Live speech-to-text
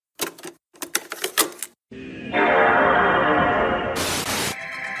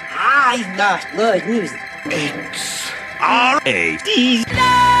I love good music. It's R-A-D.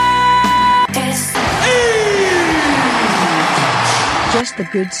 Just the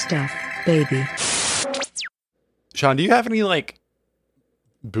good stuff, baby. Sean, do you have any like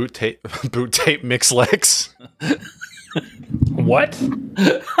boot tape Mixlegs? What?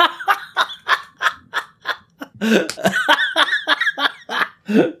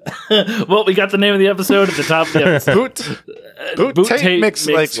 Well, we got the name of the episode at the top of the episode. boot tape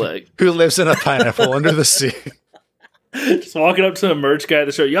Mixlegs. Who lives in a pineapple under the sea? Just walking up to a merch guy at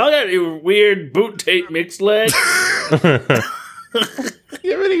the show. Y'all got any weird boot tape Mixlegs?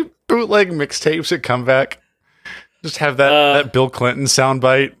 You have any bootleg mixtapes at comeback? Just have that Bill Clinton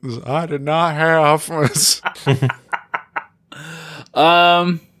soundbite. I did not have.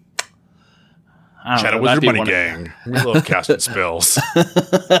 Shadow Money Gang. We love casting spells.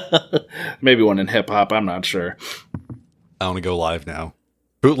 Maybe one in hip hop. I'm not sure. I want to go live now.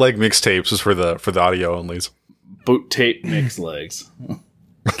 Bootleg mixtapes is for the audio onlys. Boot tape Mixlegs.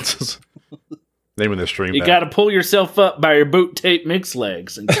 Name of the stream. You got to pull yourself up by your boot tape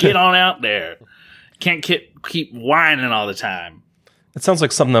Mixlegs and get on out there. Can't keep whining all the time. It sounds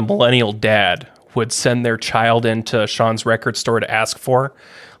like something a millennial dad would send their child into Sean's record store to ask for.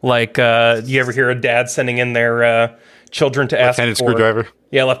 Like, you ever hear a dad sending in their children to ask for... Left-handed screwdriver?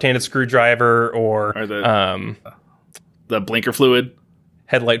 Yeah, left-handed screwdriver or the blinker fluid.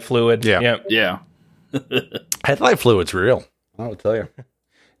 Headlight fluid. Yeah. Headlight fluid's real. I will tell you.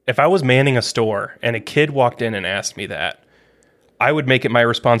 If I was manning a store and a kid walked in and asked me that, I would make it my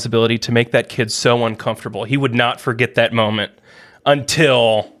responsibility to make that kid so uncomfortable. He would not forget that moment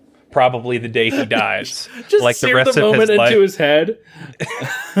until probably the day he dies. Just like the rest of his life. Into his head.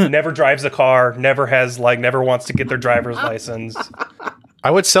 Never drives a car, never wants to get their driver's license. I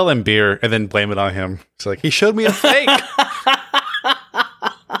would sell him beer and then blame it on him. It's like, he showed me a fake.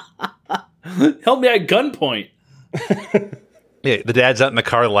 Held me at gunpoint. Yeah, the dad's out in the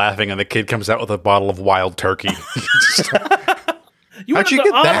car laughing and the kid comes out with a bottle of wild turkey. How'd you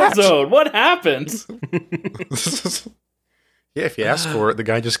get that? Zone. What happened? Yeah, if you ask for it, the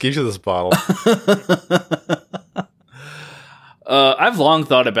guy just gives you this bottle. I've long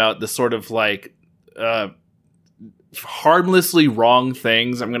thought about the sort of like harmlessly wrong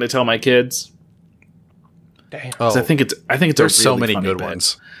things I'm going to tell my kids. Damn. Oh, I think it's there's a so really many funny good bit.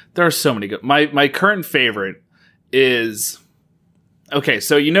 ones. There are so many good. My current favorite is, okay,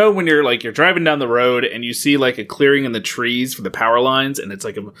 so you know when you're driving down the road and you see like a clearing in the trees for the power lines and it's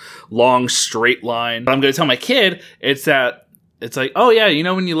like a long straight line. But I'm going to tell my kid it's like, oh yeah, you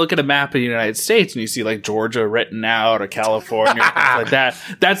know when you look at a map of the United States and you see like Georgia written out or California or like that,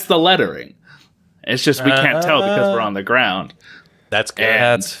 that's the lettering. It's just we can't tell because we're on the ground. That's good.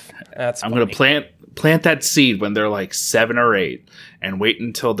 And that's I'm going to plant that seed when they're like 7 or 8 and wait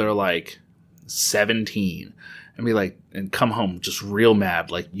until they're like 17 and be like, and come home just real mad,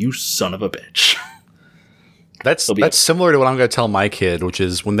 like, you son of a bitch. That's similar to what I'm going to tell my kid, which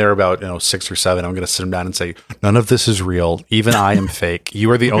is when they're about 6 or 7, I'm going to sit them down and say, none of this is real. Even I am fake. You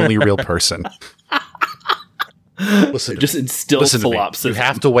are the only real person. Listen, just instill solipsism. You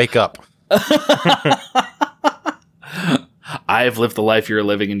have to wake up. I have lived the life you're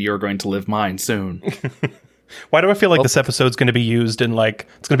living, and you're going to live mine soon. Why do I feel like this episode's going to be used in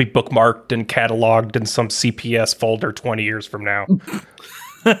it's going to be bookmarked and cataloged in some CPS folder 20 years from now?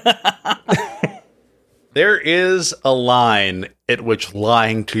 There is a line at which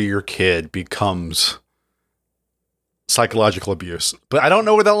lying to your kid becomes psychological abuse, but I don't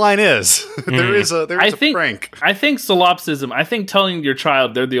know where that line is. There is a prank. I think solipsism, I think telling your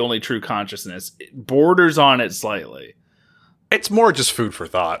child they're the only true consciousness, it borders on it slightly. It's more just food for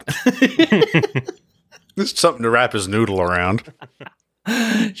thought. This is something to wrap his noodle around.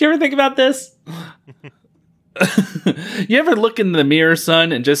 Did you ever think about this? You ever look in the mirror,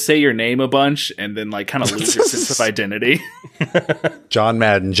 son, and just say your name a bunch and then kind of lose your sense of identity? John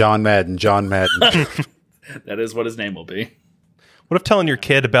Madden, John Madden, John Madden. That is what his name will be. What if telling your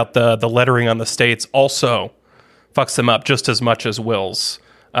kid about the lettering on the states also fucks them up just as much as Will's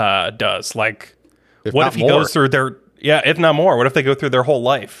does? Like, what if he goes through if not more, what if they go through their whole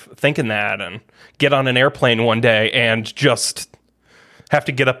life thinking that and get on an airplane one day and just have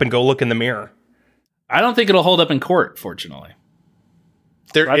to get up and go look in the mirror? I don't think it'll hold up in court, fortunately.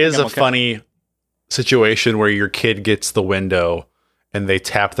 There is a funny situation where your kid gets the window and they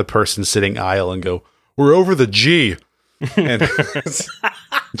tap the person sitting aisle and go, "We're over the G." And it's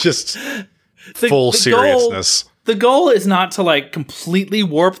just full seriousness. The goal is not to like completely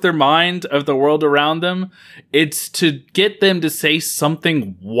warp their mind of the world around them. It's to get them to say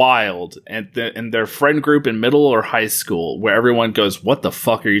something wild in their friend group in middle or high school where everyone goes, "What the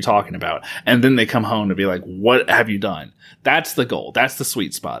fuck are you talking about?" And then they come home to be like, "What have you done?" That's the goal. That's the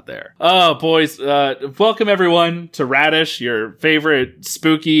sweet spot there. Oh, boys. Welcome everyone to Radish, your favorite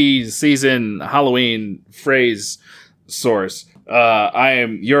spooky season Halloween phrase source. I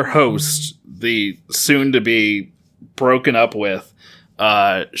am your host, the soon-to-be broken up with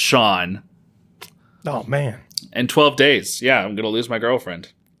Sean. Oh, man. In 12 days. Yeah, I'm going to lose my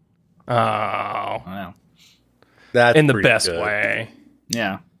girlfriend. Oh. Wow. That's in the pretty best good. way.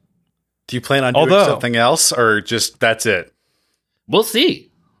 Yeah. Do you plan on doing something else, or just that's it? We'll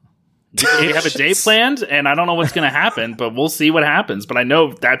see. We have a day planned, and I don't know what's going to happen, but we'll see what happens. But I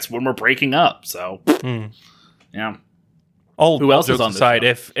know that's when we're breaking up, so... Yeah. Who else is is on on this side?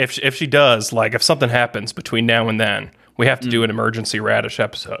 show? If she does, like, if something happens between now and then, we have to do an emergency Radish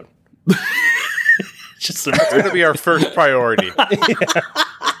episode. Just It's going to be our first priority.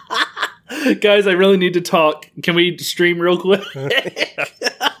 Guys, I really need to talk. Can we stream real quick?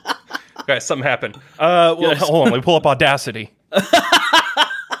 Guys, something happened. Well, hold on. Let me pull up Audacity.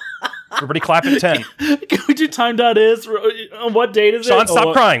 Everybody clap at 10. Can we do time.is? On what date is Sean, it?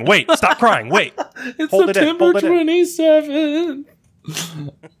 stop crying. Wait, stop crying. Wait. It's Hold it in, September hold it in.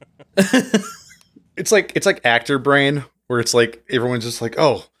 27th. It's like actor brain, where it's like everyone's just like,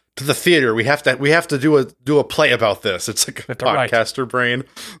 oh, to the theater. We have to do a play about this. It's like a podcaster brain.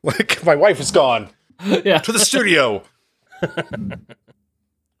 Like, my wife is gone. Yeah. To the studio.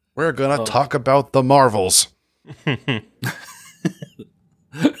 We're gonna talk about the Marvels.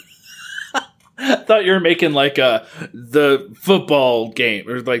 I thought you were making like the football game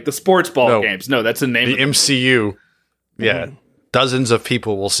or like the sports ball games. No, that's the name the of the MCU. Yeah. Dozens of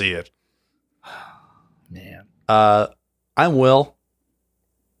people will see it. Man. I'm Will.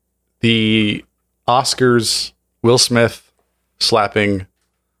 The Oscars, Will Smith slapping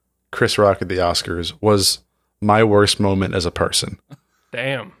Chris Rock at the Oscars was my worst moment as a person.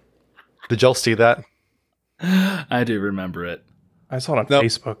 Damn. Did y'all see that? I do remember it. I saw it on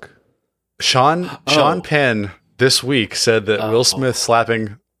Facebook. Sean Penn this week said that Will Smith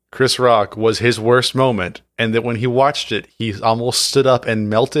slapping Chris Rock was his worst moment, and that when he watched it, he almost stood up and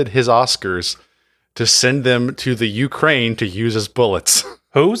melted his Oscars to send them to the Ukraine to use as bullets.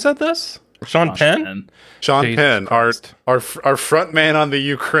 Who said this? Sean Penn? Sean Jesus Penn, Christ. our front man on the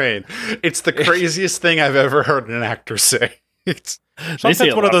Ukraine. It's the craziest thing I've ever heard an actor say. Sean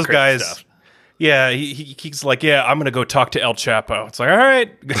Penn's one of those guys. Stuff. Yeah, he's like, yeah, I'm going to go talk to El Chapo. It's like, all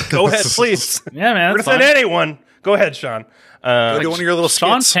right, go ahead, please. Yeah, man. We're going to send anyone. Go ahead, Sean. Go do one of your little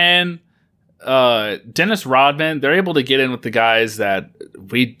Sean skits. Penn, Dennis Rodman, they're able to get in with the guys that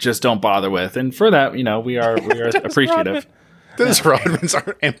we just don't bother with. And for that, we are appreciative. Dennis Rodman's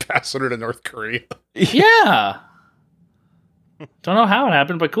our ambassador to North Korea. Yeah. Don't know how it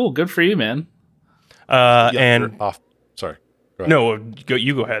happened, but cool. Good for you, man. And off. Sorry. No,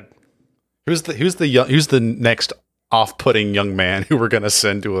 you go ahead. Who's the next off-putting young man who we're going to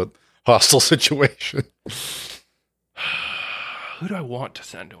send to a hostile situation? Who do I want to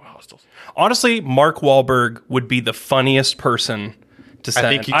send to a hostile? Honestly, Mark Wahlberg would be the funniest person to send. I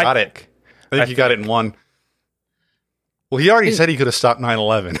think he got it. I think he got it in one. Well, he already said he could have stopped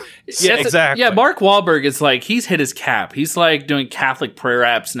 9/11. Yeah, exactly. Yeah, Mark Wahlberg is like, he's hit his cap. He's like doing Catholic prayer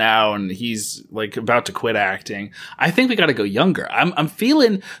apps now, and he's like about to quit acting. I think we got to go younger. I'm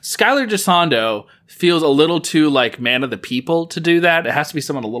feeling Skylar DeSondo feels a little too like man of the people to do that. It has to be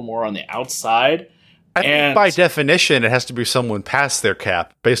someone a little more on the outside. I think by definition, it has to be someone past their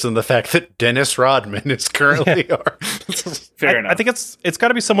cap, based on the fact that Dennis Rodman is currently our. Fair enough. I think it's got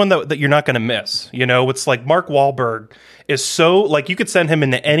to be someone that you're not going to miss. It's like Mark Wahlberg is so, like, you could send him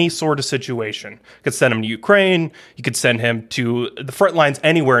into any sort of situation. You could send him to Ukraine. You could send him to the front lines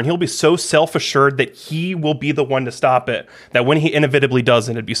anywhere, and he'll be so self-assured that he will be the one to stop it, that when he inevitably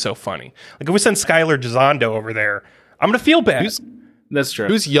doesn't, it'd be so funny. Like, if we send Skylar DeSondo over there, I'm going to feel bad. That's true.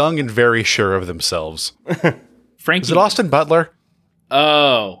 Who's young and very sure of themselves? Frankie. Is it Austin Butler?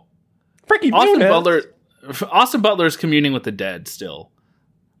 Oh. Frankie Austin Muniz. Butler. Austin Butler's communing with the dead still.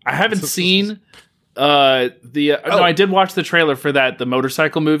 I haven't seen no, I did watch the trailer for the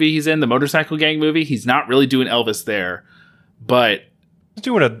motorcycle movie he's in, the motorcycle gang movie. He's not really doing Elvis there, but he's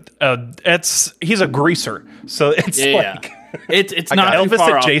doing he's a greaser. So it's like it's not Elvis too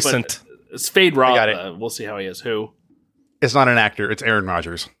far adjacent. Off, it's Fade Roth. got it. We'll see how he is. Who? It's not an actor. It's Aaron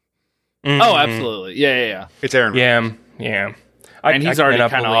Rodgers. Mm-hmm. Oh, absolutely. Yeah. It's Aaron Rodgers. Yeah. And he's already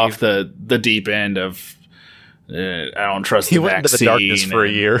kind of off the deep end of I don't trust the vaccine. He went into the darkness for a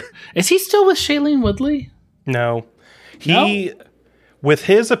year. Is he still with Shailene Woodley? No. With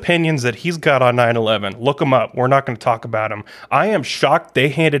his opinions that he's got on 9/11, look him up. We're not going to talk about him. I am shocked they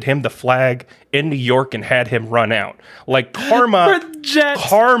handed him the flag in New York and had him run out. Like, karma on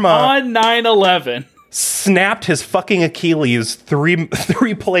 9/11 snapped his fucking Achilles three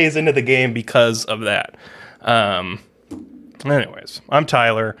plays into the game because of that. Anyways, I'm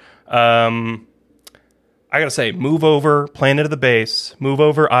Tyler. I gotta say, move over, Planet of the Base. Move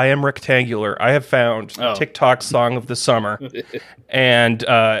over, I Am Rectangular. I have found TikTok song of the summer, and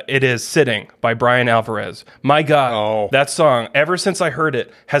it is Sitting by Brian Alvarez. My God, that song, ever since I heard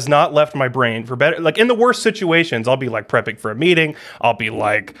it, has not left my brain for better. Like, in the worst situations, I'll be like prepping for a meeting. I'll be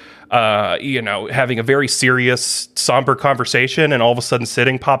like, having a very serious, somber conversation, and all of a sudden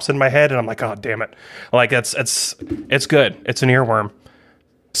Sitting pops in my head, and I'm like, oh, damn it. Like, it's good. It's an earworm.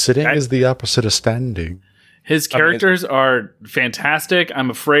 Sitting is the opposite of standing. His characters are fantastic. I'm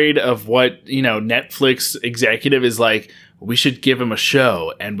afraid of what, Netflix executive is like, we should give him a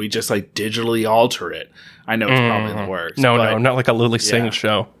show and we just like digitally alter it. I know it's probably in the works. No, not like a Lily Singh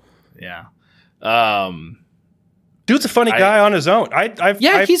show. Yeah. Dude's a funny guy on his own.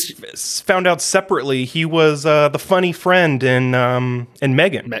 He's found out separately he was the funny friend in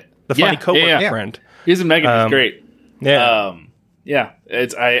Megan. The funny coworker friend. He's in Megan. He's great. Yeah. Yeah,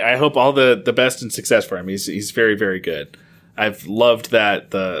 I hope all the best and success for him. He's very, very good. I've loved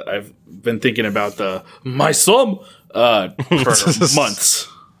that. I've been thinking about my son for months.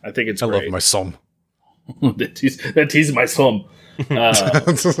 I think it's great. I love my son. that he's my son.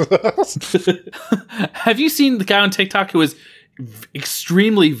 Have you seen the guy on TikTok who was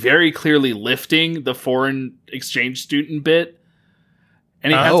extremely, very clearly lifting the foreign exchange student bit?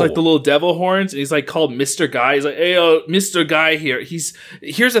 And he has like the little devil horns, and he's like called Mr. Guy. He's like, "Hey, Mr. Guy here."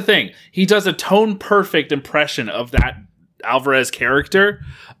 Here's the thing: he does a tone perfect impression of that Alvarez character.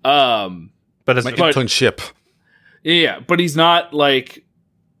 But it's an internship. Yeah, but he's not like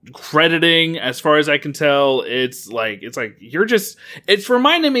crediting, as far as I can tell. It's like it's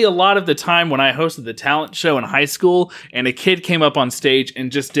reminding me a lot of the time when I hosted the talent show in high school, and a kid came up on stage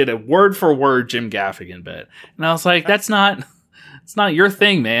and just did a word for word Jim Gaffigan bit, and I was like, "That's not." It's not your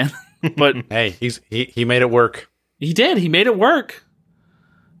thing, man. But hey, he made it work. He did. He made it work.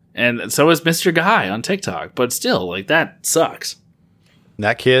 And so is Mr. Guy on TikTok. But still, like, that sucks. And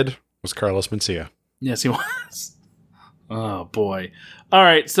that kid was Carlos Mencia. Yes, he was. Oh, boy. All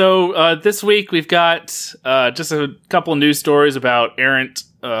right. So this week we've got just a couple of news stories about errant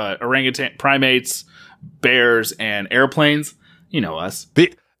orangutan primates, bears, and airplanes. You know us.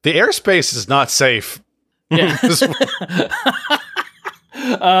 The airspace is not safe. Yeah.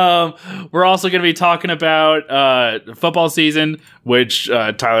 We're also going to be talking about football season, which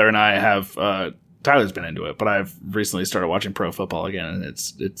Tyler and I have. Tyler's been into it, but I've recently started watching pro football again, and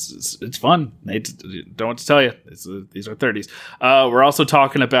it's fun. I don't know what to tell you. These are 30s. We're also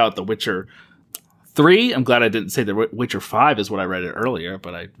talking about The Witcher 3. I'm glad I didn't say The Witcher 5 is what I read it earlier,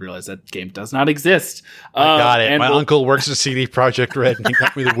 but I realized that game does not exist. I got it. My uncle works at CD Projekt Red, and he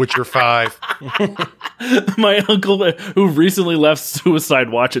got me The Witcher 5. My uncle, who recently left Suicide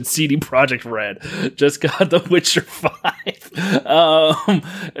Watch at CD Projekt Red, just got The Witcher 5. And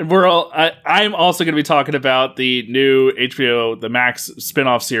I'm also going to be talking about the new HBO, the Max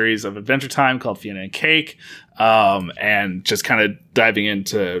spin-off series of Adventure Time called Fiona and Cake. And just kind of diving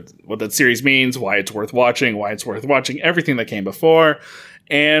into what that series means, why it's worth watching, everything that came before.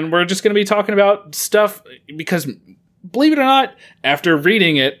 And we're just going to be talking about stuff because, believe it or not, after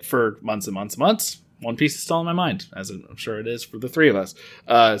reading it for months and months and months, One Piece is still in my mind, as I'm sure it is for the three of us.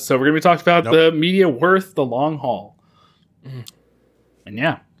 So we're going to be talking about the media worth the long haul. And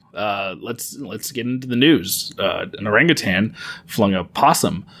yeah, let's get into the news. An orangutan flung a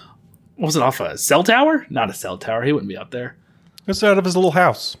possum. Was it off a cell tower? Not a cell tower. He wouldn't be up there. It's out of his little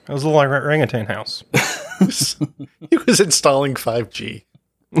house. It was a little orangutan house. He was installing 5G.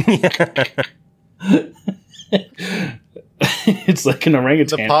 It's like an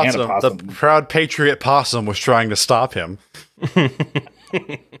orangutan and a possum. The proud patriot possum was trying to stop him.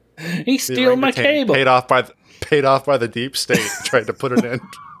 He steal my cable. Paid off by the deep state. Tried to put an end.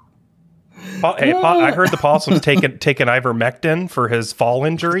 Hey, I heard the possum's taking ivermectin for his fall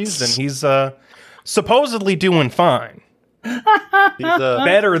injuries, and he's supposedly doing fine. He's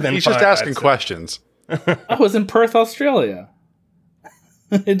better than he's fine, just asking questions. I was in Perth, Australia.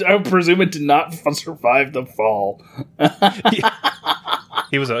 I presume it did not survive the fall.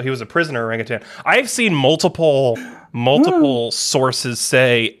 He was a prisoner orangutan. I've seen multiple sources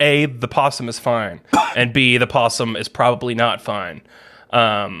say A, the possum is fine, and B, the possum is probably not fine.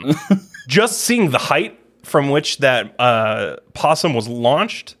 Just seeing the height from which that possum was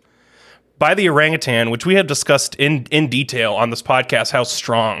launched by the orangutan, which we have discussed in detail on this podcast, how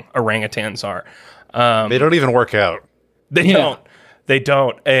strong orangutans are. They don't even work out. They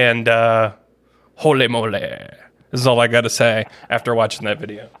don't. And holy moly. This is all I got to say after watching that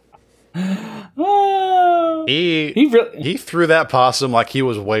video. He threw that possum like he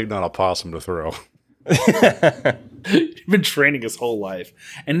was waiting on a possum to throw. He's been training his whole life.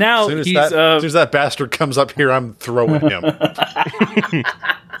 And now as soon as that bastard comes up here, I'm throwing him.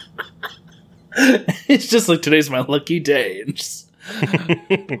 It's just like, today's my lucky day. And just,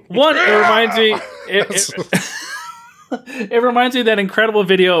 one, it reminds me... It reminds me of that incredible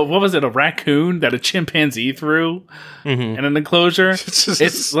video of, what was it, a raccoon that a chimpanzee threw in an enclosure.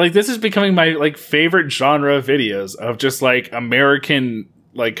 It's like, this is becoming my like favorite genre of videos of just like American,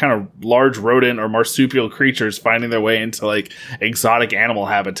 like kind of large rodent or marsupial creatures finding their way into like exotic animal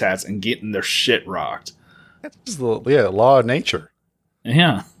habitats and getting their shit rocked. That's just the law of nature.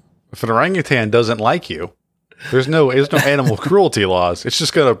 Yeah. If an orangutan doesn't like you, there's no animal cruelty laws. It's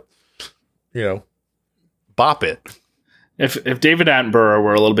just gonna, bop it. If David Attenborough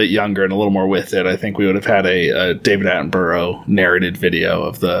were a little bit younger and a little more with it, I think we would have had a David Attenborough narrated video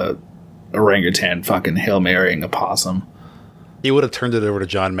of the orangutan fucking Hail Marying a possum. He would have turned it over to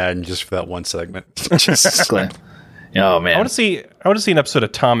John Madden just for that one segment. Oh man, I want to see an episode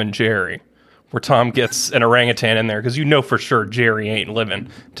of Tom and Jerry where Tom gets an orangutan in there, because for sure Jerry ain't living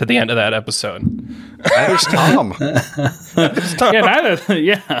to the end of that episode. Neither's Tom.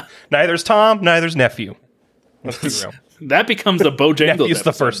 Neither's Tom. Neither's nephew. Let's be real. That becomes a Bojangles Nephew's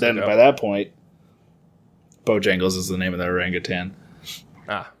the first then by that point. Bojangles is the name of the orangutan.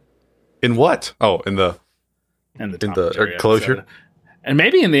 In what? Oh, in the enclosure? Episode. And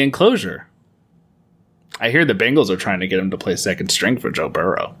maybe in the enclosure. I hear the Bengals are trying to get him to play second string for Joe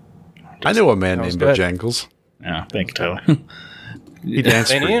Burrow. I know a man named Bojangles. Yeah, thank you, Tyler. He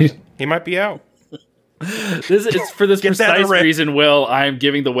danced for He might be out. It's for this precise reason, Will. I'm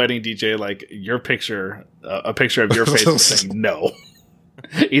giving the wedding DJ like your picture, a picture of your face, and saying no.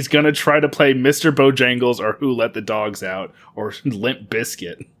 He's gonna try to play Mr. Bojangles or Who Let the Dogs Out or Limp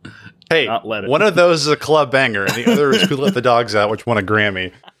Bizkit. Hey, one of those is a club banger, and the other is Who Let the Dogs Out, which won a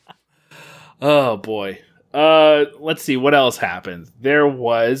Grammy. Oh boy. Let's see what else happened. There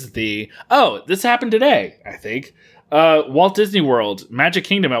was this happened today, I think. Walt Disney World, Magic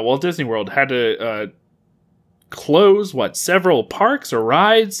Kingdom at Walt Disney World had to close several parks or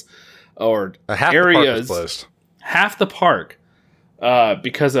rides or half areas. The park was closed. Half the park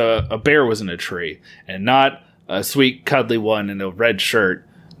because a bear was in a tree, and not a sweet cuddly one in a red shirt.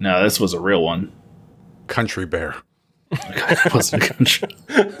 No, this was a real one. Country bear. It wasn't a country.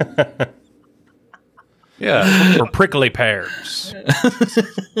 Yeah, or prickly pears.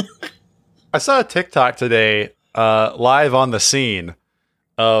 I saw a TikTok today, live on the scene,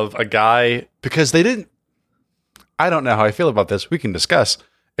 of a guy, because they didn't. I don't know how I feel about this. We can discuss.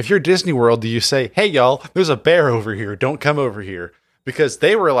 If you're Disney World, do you say, "Hey, y'all, there's a bear over here. Don't come over here"? Because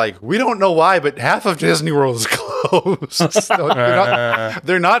they were like, we don't know why, but half of Disney World is closed. So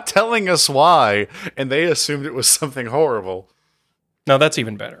they're not telling us why, and they assumed it was something horrible. No, that's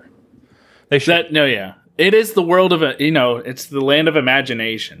even better. They should. It is the world of it's the land of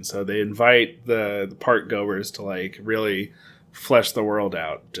imagination. So they invite the park goers to like really flesh the world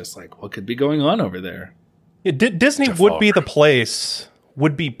out. Just like, what could be going on over there? Yeah, Disney would be the place,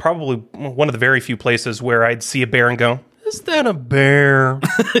 would be probably one of the very few places where I'd see a bear and go, is that a bear?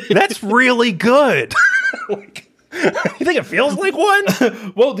 That's really good. You think it feels like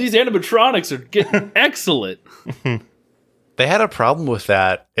one? Well, these animatronics are getting excellent. They had a problem with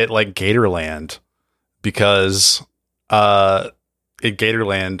that at like Gatorland, because at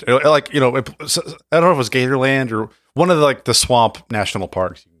Gatorland, like, I don't know if it was Gatorland or one of the swamp national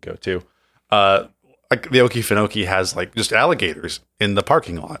parks you can go to. Like the Okefenokee has like just alligators in the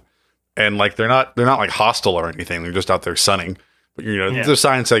parking lot, and like they're not like hostile or anything. They're just out there sunning. But there's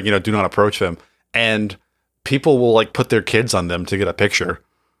signs saying do not approach them, and people will like put their kids on them to get a picture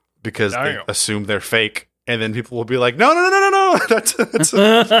because they assume they're fake. And then people will be like, no, that's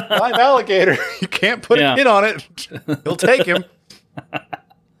a live alligator. You can't put a kid on it. He'll take him.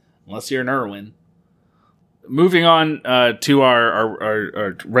 Unless you're an Irwin. Moving on to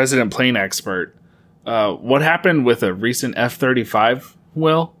our resident plane expert. What happened with a recent F-35,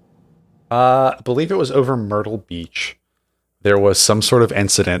 Will? I believe it was over Myrtle Beach. There was some sort of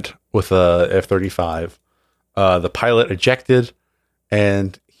incident with a F-35. The pilot ejected,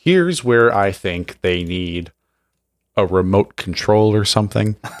 and here's where I think they need a remote control or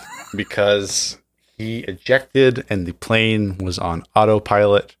something, because he ejected and the plane was on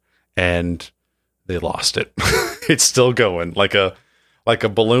autopilot and they lost it. It's still going like a like a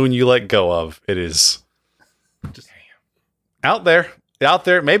balloon you let go of. It is just out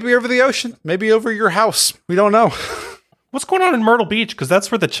there, maybe over the ocean, maybe over your house. We don't know. What's going on in Myrtle Beach? Because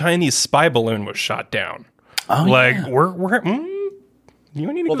that's where the Chinese spy balloon was shot down. Oh, like yeah.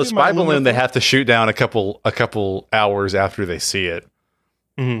 You need to Well, the spy balloon they have to shoot down a couple hours after they see it.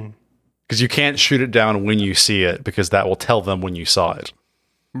 Because you can't shoot it down when you see it, because that will tell them when you saw it.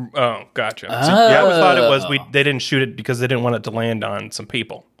 Oh, gotcha. So, I always thought it was they didn't shoot it because they didn't want it to land on some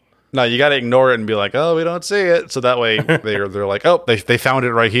people. No, you got to ignore it and be like, oh, we don't see it. So that way they're like, oh, they found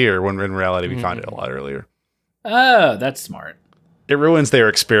it right here, when in reality we found it a lot earlier. Oh, that's smart. It ruins their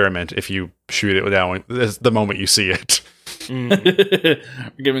experiment if you shoot it down the moment you see it. We're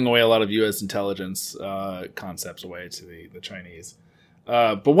giving away a lot of U.S. intelligence concepts away to the Chinese.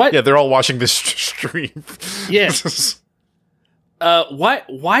 But what? Yeah, they're all watching this stream. Yeah.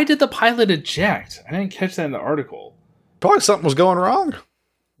 Why did the pilot eject? I didn't catch that in the article. Probably something was going wrong.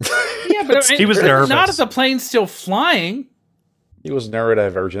 Yeah, but He was nervous. Not if the plane's still flying. He was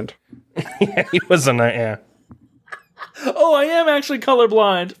neurodivergent. Yeah, he wasn't. Yeah. Oh, I am actually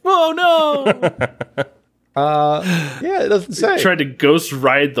colorblind. Oh no! Yeah, it doesn't say. Tried to ghost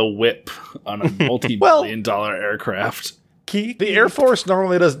ride the whip on a multi-billion-dollar aircraft. The Air Force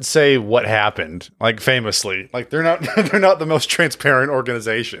normally doesn't say what happened, like famously. Like they're not the most transparent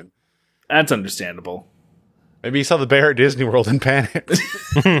organization. That's understandable. Maybe he saw the bear at Disney World and panicked.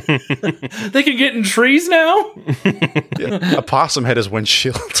 They can get in trees now? Yeah, a possum had his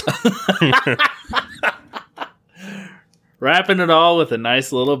windshield. Wrapping it all with a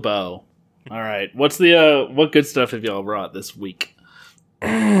nice little bow. All right. What good stuff have y'all brought this week?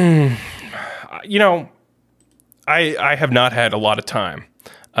 I have not had a lot of time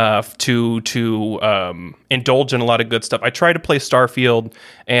to indulge in a lot of good stuff. I tried to play Starfield,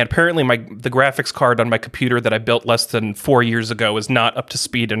 and apparently the graphics card on my computer that I built less than 4 years ago is not up to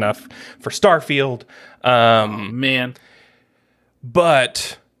speed enough for Starfield. Man.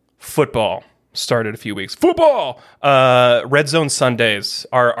 But football started a few weeks. Football! Red Zone Sundays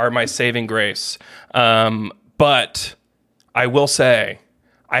are my saving grace. But I will say,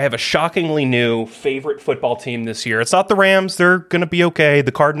 I have a shockingly new favorite football team this year. It's not the Rams. They're going to be okay.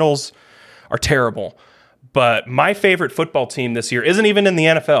 The Cardinals are terrible. But my favorite football team this year isn't even in the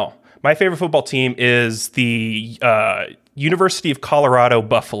NFL. My favorite football team is the University of Colorado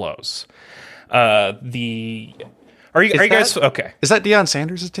Buffaloes. Are you guys okay? Is that Deion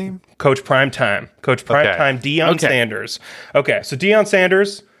Sanders' team? Coach Primetime. Deion Sanders. Okay, so Deion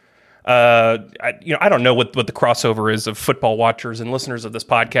Sanders. I don't know what the crossover is of football watchers and listeners of this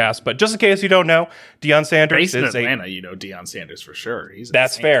podcast, but just in case you don't know, Deion Sanders Based in is Atlanta. Deion Sanders for sure.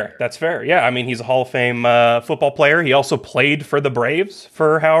 That's fair. That's fair. Yeah, I mean, he's a Hall of Fame football player. He also played for the Braves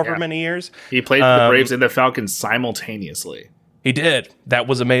for however many years. He played for the Braves and the Falcons simultaneously. He did. That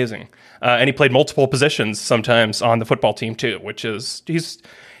was amazing. And he played multiple positions sometimes on the football team too, which is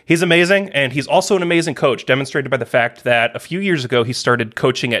he's amazing, and he's also an amazing coach, demonstrated by the fact that a few years ago he started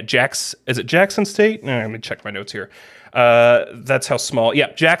coaching at Jackson State? Let me check my notes here. That's how small.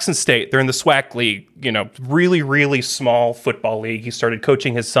 Yeah, Jackson State. They're in the SWAC league, really, really small football league. He started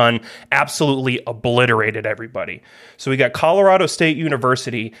coaching his son, absolutely obliterated everybody. So we got Colorado State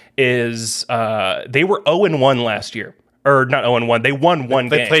University they were 0-1 last year. Or not 0-1. They won one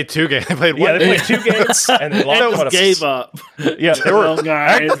game. They played 2 games. They played they played 2 games and they lost. Gave up. Yeah, they were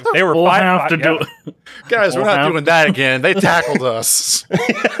guys. They were we'll 5 have to do it. Guys, we're not doing that again. They tackled us.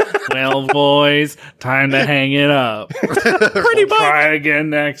 Well, boys, time to hang it up. Pretty much. Try again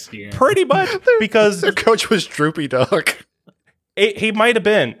next year. Pretty much, because their coach was Droopy Dog. He might have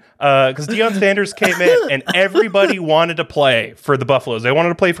been, because Deion Sanders came in and everybody wanted to play for the Buffaloes. They wanted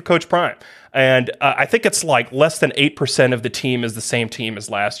to play for Coach Prime. And I think it's like less than 8% of the team is the same team as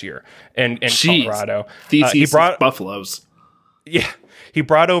last year in Colorado. He brought Buffaloes. Yeah. He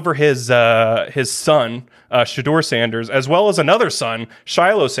brought over his son, Shador Sanders, as well as another son,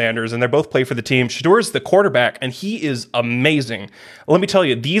 Shiloh Sanders, and they both play for the team. Shador's the quarterback, and he is amazing. Let me tell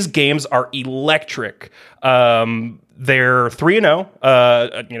you, these games are electric. They're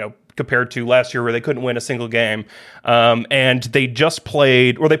 3-0, compared to last year where they couldn't win a single game. And they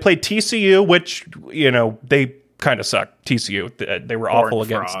played TCU, which, they kind of suck. TCU, they were awful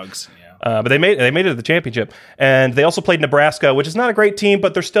against. Frogs, yeah. But they made it to the championship. And they also played Nebraska, which is not a great team,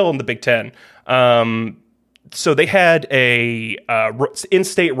 but they're still in the Big Ten. So they had a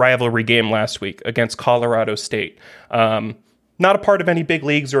in-state rivalry game last week against Colorado State. Not a part of any big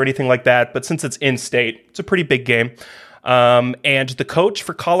leagues or anything like that, but since it's in-state, it's a pretty big game. And the coach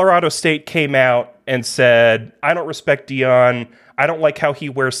for Colorado State came out and said, I don't respect Deion. I don't like how he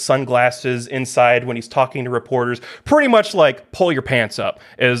wears sunglasses inside when he's talking to reporters. Pretty much like, pull your pants up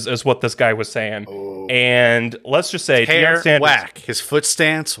is what this guy was saying. Oh. And let's just say, hair, whack. His foot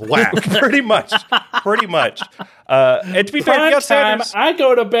stance, whack. Pretty much. And to be fair, Deion Sanders, I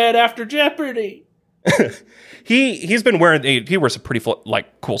go to bed after Jeopardy. He's been wearing he wears some pretty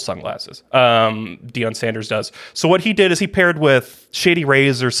cool sunglasses. Deion Sanders does. So what he did is he paired with Shady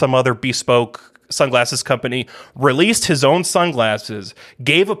Rays or some other bespoke sunglasses company, released his own sunglasses,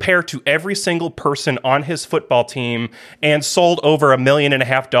 gave a pair to every single person on his football team, and sold over $1.5 million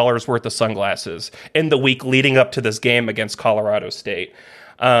worth of sunglasses in the week leading up to this game against Colorado State.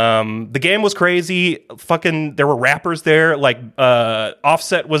 The game was crazy. There were rappers there, like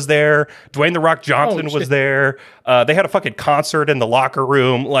Offset was there, Dwayne The Rock Johnson was there. They had a fucking concert in the locker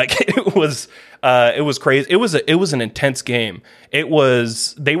room. Like it was crazy. It was an intense game. They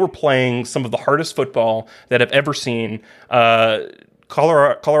were playing some of the hardest football that I've ever seen.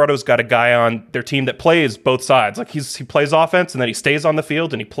 Colorado's got a guy on their team that plays both sides. Like he plays offense and then he stays on the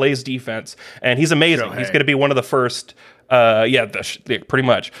field and he plays defense, and he's amazing. He's going to be one of the first. Pretty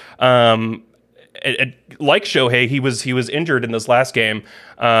much. Like Shohei, he was injured in this last game.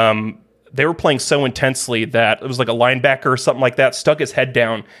 They were playing so intensely that it was like a linebacker or something like that stuck his head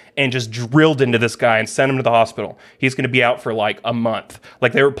down and just drilled into this guy and sent him to the hospital. He's going to be out for like a month.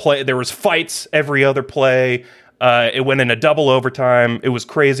 Like there was fights every other play. It went into double overtime. It was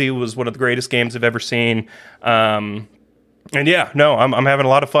crazy. It was one of the greatest games I've ever seen. And yeah, no, I'm having a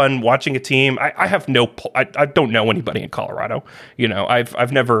lot of fun watching a team. I don't know anybody in Colorado. You know, I've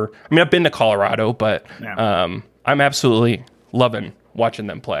been to Colorado, but I'm absolutely loving watching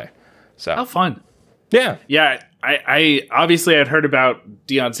them play. So how fun. Yeah. Yeah. I obviously I'd heard about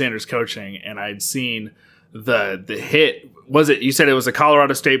Deion Sanders coaching, and I'd seen the hit. You said it was a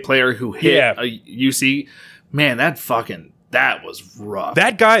Colorado State player who hit a UC. Man, that was rough.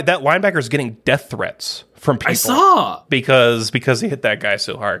 That linebacker is getting death threats from people. I saw because he hit that guy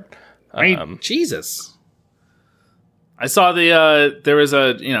so hard. Jesus. I saw there was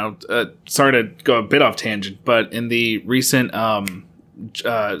sorry to go a bit off tangent, but in the recent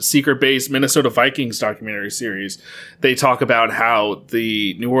secret-based Minnesota Vikings documentary series, they talk about how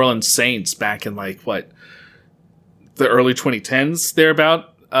the New Orleans Saints back in the early 2010s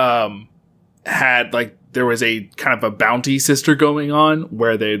thereabout had there was a kind of a bounty system going on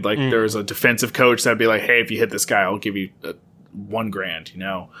where they'd there was a defensive coach that'd be like, hey, if you hit this guy, I'll give you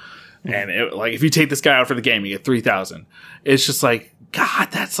 $1,000, and if you take this guy out for the game, you get 3,000. It's just like, God,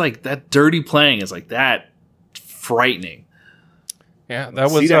 that's that dirty playing is that frightening. Yeah,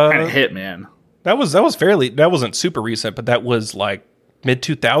 that was see that kind of hit, man. That wasn't super recent, but that was mid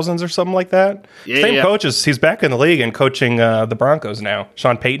 2000s or something like that. Yeah, Same coach he's back in the league and coaching the Broncos now.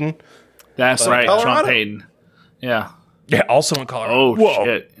 Sean Payton. That's right, Colorado. Sean Payton. Yeah. Yeah, also in Colorado. Oh, whoa.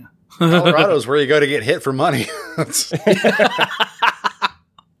 Shit. Colorado's where you go to get hit for money.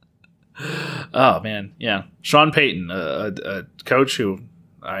 Oh, man. Yeah. Sean Payton, a coach who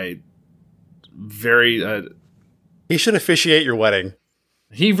he should officiate your wedding.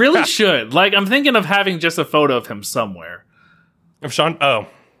 He really should. I'm thinking of having just a photo of him somewhere. Of Sean? Oh,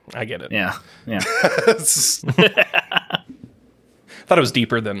 I get it. Yeah. Thought it was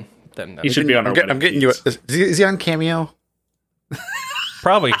deeper than that. He should be on our wedding. I'm getting you. Is he on Cameo?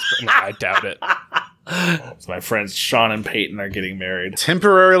 Probably. No, I doubt it. So my friends Sean and Peyton are getting married.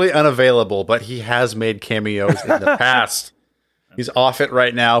 Temporarily unavailable, but he has made cameos in the past. He's off it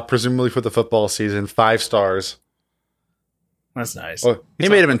right now, presumably for the football season. 5 stars. That's nice. Well, he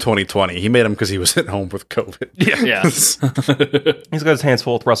made him in 2020. He made him because he was at home with COVID. Yeah. He's got his hands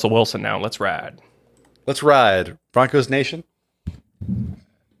full with Russell Wilson now. Let's ride. Let's ride. Broncos Nation.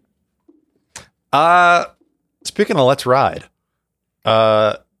 Speaking of let's ride,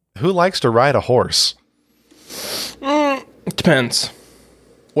 who likes to ride a horse? It depends.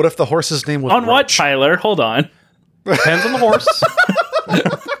 What if the horse's name was on Roach? what, Tyler? Hold on. Depends on the horse.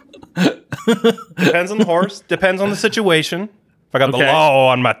 Depends on the horse. Depends on the situation. If I got the law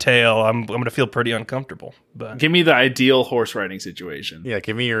on my tail, I'm going to feel pretty uncomfortable. But give me the ideal horse riding situation. Yeah,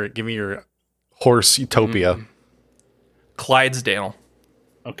 give me your horse utopia. Clydesdale.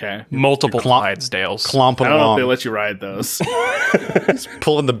 Okay. Multiple Clydesdales. Clomping I don't know along. if they let you ride those. He's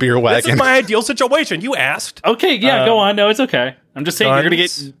pulling the beer wagon. This is my ideal situation. You asked. Okay, yeah, go on. No, it's okay. I'm just saying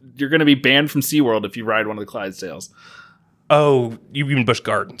Guns. you're gonna be banned from SeaWorld if you ride one of the Clydesdales. Oh, you mean Busch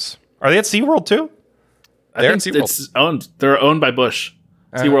Gardens? Are they at SeaWorld too? They're I at think SeaWorld. it's owned. They're owned by Busch.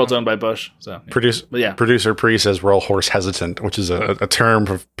 SeaWorld's owned by Busch. So yeah. Producer Pre says we're all horse hesitant, which is a term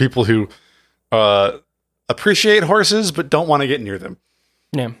for people who appreciate horses but don't want to get near them.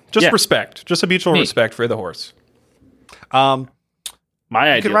 Yeah, just respect. Just a mutual respect for the horse.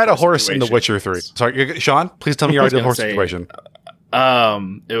 My You can ride a horse in The Witcher 3. Sorry, Sean, please tell me your ideal horse situation.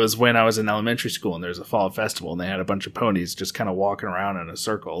 It was when I was in elementary school and there was a fall festival and they had a bunch of ponies just kind of walking around in a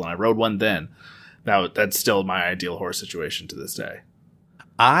circle, and I rode one then. That's still my ideal horse situation to this day.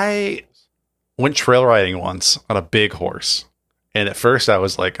 I went trail riding once on a big horse, and at first I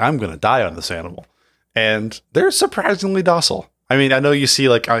was like, I'm going to die on this animal. And they're surprisingly docile. I mean, I know you see,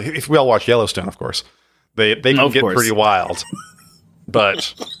 like, if we all watch Yellowstone, of course, they can get pretty wild.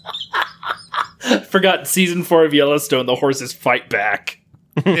 But forgot season 4 of Yellowstone, the horses fight back.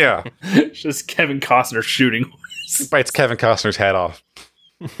 Yeah. It's just Kevin Costner shooting horses. Bites Kevin Costner's hat off.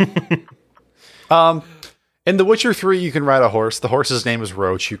 In The Witcher 3, you can ride a horse. The horse's name is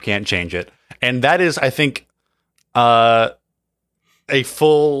Roach. You can't change it. And that is, I think, a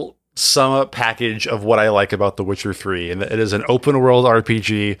full sum up package of what I like about The Witcher 3. And it is an open world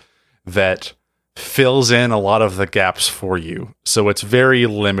RPG that fills in a lot of the gaps for you. So it's very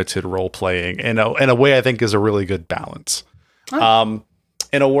limited role playing in a way I think is a really good balance. Oh.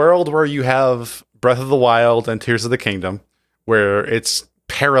 In a world where you have Breath of the Wild and Tears of the Kingdom, where it's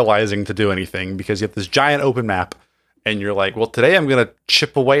paralyzing to do anything because you have this giant open map and you're like, well, today I'm going to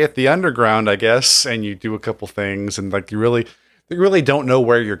chip away at the underground, I guess. And you do a couple things and like you really don't know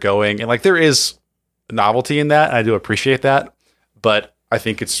where you're going. And like there is novelty in that. And I do appreciate that. But I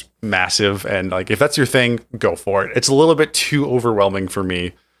think it's massive. And like if that's your thing, go for it. It's a little bit too overwhelming for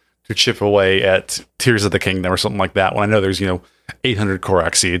me to chip away at Tears of the Kingdom or something like that when I know there's, 800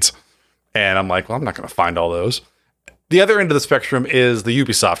 Korok seeds. And I'm like, well, I'm not going to find all those. The other end of the spectrum is the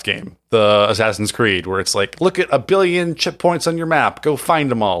Ubisoft game, the Assassin's Creed, where it's like, look at 1 billion chip points on your map, go find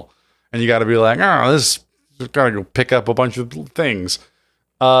them all. And you got to be like, got to go pick up a bunch of things.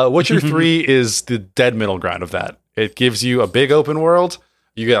 Witcher 3 is the dead middle ground of that. It gives you a big open world.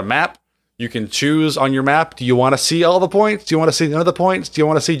 You get a map. You can choose on your map. Do you want to see all the points? Do you want to see none of the points? Do you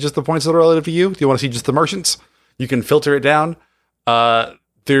want to see just the points that are relative to you? Do you want to see just the merchants? You can filter it down.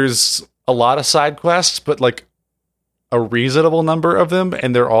 There's a lot of side quests, but like a reasonable number of them,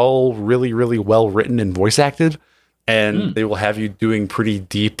 and they're all really, really well written and voice acted, and they will have you doing pretty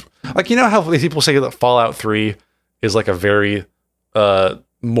deep. Like, how people say that Fallout 3 is like a very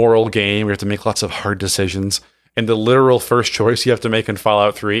moral game. You have to make lots of hard decisions. And the literal first choice you have to make in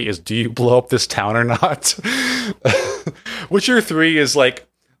Fallout 3 is, do you blow up this town or not? Witcher 3 is like,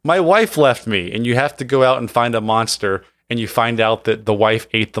 my wife left me, and you have to go out and find a monster, and you find out that the wife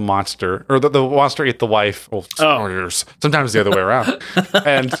ate the monster, or the monster ate the wife. Well, spoilers. Sometimes the other way around.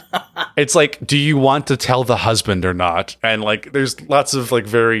 And it's like, do you want to tell the husband or not? And like, there's lots of like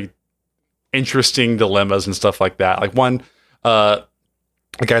very interesting dilemmas and stuff like that. Like one, a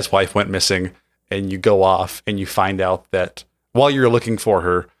guy's wife went missing, and you go off and you find out that while you're looking for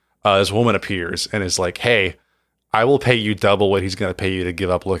her, this woman appears and is like, hey, I will pay you double what he's going to pay you to give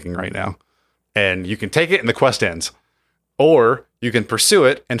up looking right now. And you can take it and the quest ends. Or you can pursue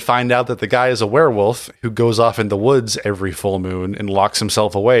it and find out that the guy is a werewolf who goes off in the woods every full moon and locks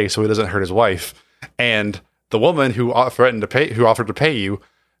himself away so he doesn't hurt his wife. And the woman who offered to pay you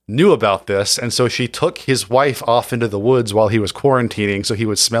knew about this, and so she took his wife off into the woods while he was quarantining so he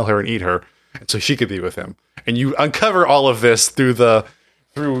would smell her and eat her, and so she could be with him. And you uncover all of this through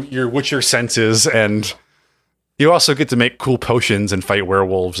your Witcher senses, and you also get to make cool potions and fight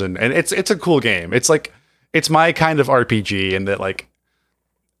werewolves, and it's a cool game. It's like, it's my kind of RPG in that, like,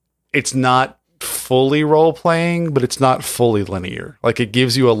 it's not fully role playing, but it's not fully linear. Like, it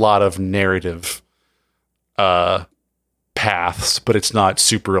gives you a lot of narrative paths, but it's not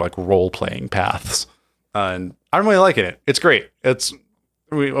super like role playing paths. And I'm really liking it. It's great. It's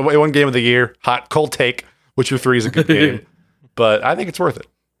one game of the year. Hot cold take. Witcher 3 is a good game, but I think it's worth it.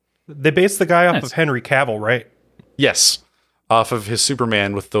 They based the guy off of Henry Cavill, right? Yes, off of his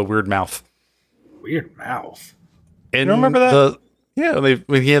Superman with the weird mouth. Weird mouth. And you remember that?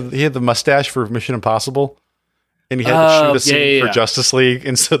 When he had the mustache for Mission Impossible, and he had to shoot a scene for Justice League,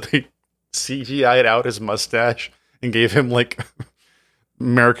 and so they CGI'd out his mustache and gave him like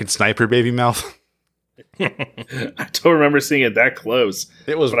American Sniper baby mouth. I don't remember seeing it that close.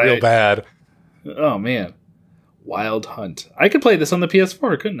 It was real bad. Oh man, Wild Hunt. I could play this on the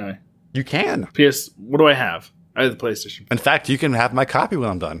PS4, couldn't I? You can. What do I have? I have the PlayStation 4. In fact, you can have my copy when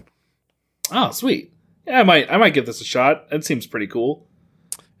I'm done. Oh, sweet. Yeah, I might give this a shot. It seems pretty cool.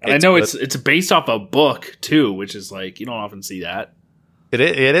 And I know it's based off a book too, which is like, you don't often see that. It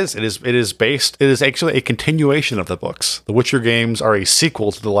is based. It is actually a continuation of the books. The Witcher games are a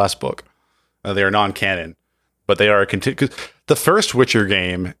sequel to the last book. They are non-canon, but they are the first Witcher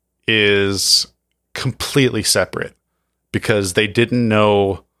game is completely separate because they didn't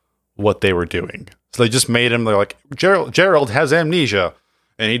know what they were doing. So they just made him. They're like, Gerald has amnesia.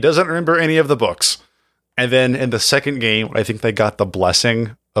 and he doesn't remember any of the books. And then in the second game, I think they got the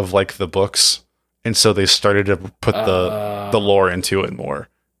blessing of like the books, and so they started to put the lore into it more.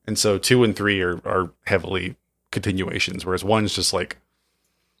 And so 2 and 3 are heavily continuations, whereas 1's just like,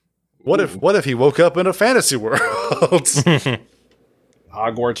 what if he woke up in a fantasy world? Hogwarts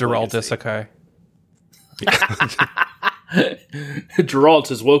Geralt Isekai. Geralt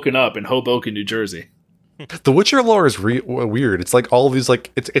has woken up in Hoboken, New Jersey. The Witcher lore is weird. It's like all of these,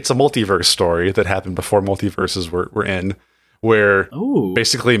 like it's a multiverse story that happened before multiverses were in, where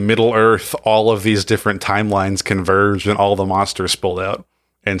basically Middle Earth, all of these different timelines converged and all the monsters spilled out.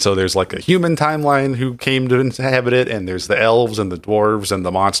 And so there's like a human timeline who came to inhabit it, and there's the elves and the dwarves and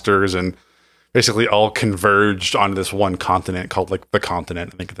the monsters, and basically all converged onto this one continent called like the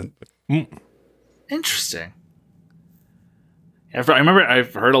continent. I think. Interesting. I remember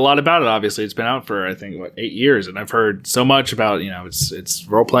I've heard a lot about it. Obviously, it's been out for I think 8 years, and I've heard so much about it's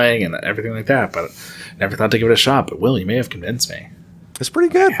role playing and everything like that. But never thought to give it a shot. But Will, you may have convinced me. It's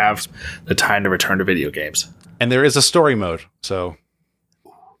pretty good. I have the time to return to video games, and there is a story mode. So,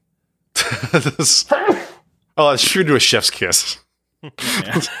 it's true to a chef's kiss. Yeah,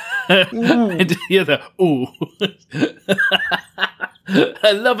 the ooh.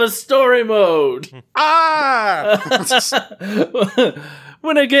 I love a story mode.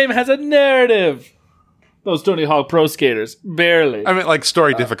 When a game has a narrative. Those Tony Hawk Pro Skaters, barely. I mean, like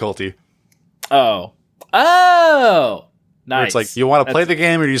story difficulty. Oh, Where nice. it's like you want to play the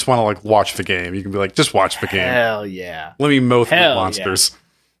game, or you just want to like watch the game. You can be like, just watch the game. Hell yeah! Let me mow through the monsters. Yeah.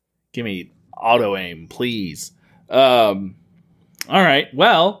 Give me auto aim, please. All right.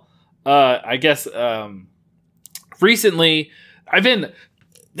 Well, I guess recently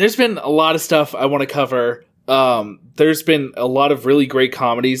there's been a lot of stuff I want to cover. There's been a lot of really great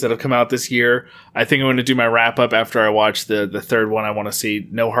comedies that have come out this year. I think I'm going to do my wrap up after I watch the third one I want to see,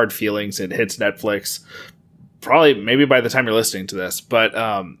 No Hard Feelings. It hits Netflix probably maybe by the time you're listening to this. But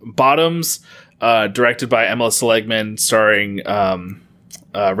Bottoms, directed by Emma Seligman, starring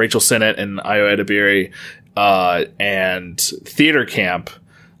Rachel Sennett and Ayo Edebiri, and Theater Camp,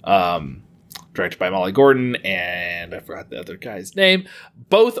 directed by Molly Gordon, and I forgot the other guy's name.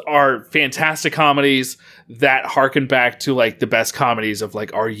 Both are fantastic comedies that harken back to like the best comedies of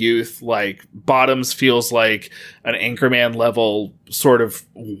like our youth. Like Bottoms feels like an Anchorman level sort of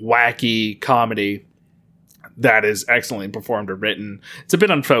wacky comedy that is excellently performed and written. It's a bit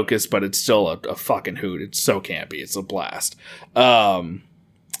unfocused, but it's still a fucking hoot. It's so campy. It's a blast.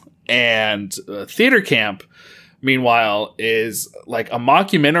 And Theater Camp, meanwhile, is like a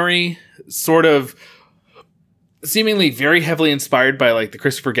mockumentary, sort of seemingly very heavily inspired by like the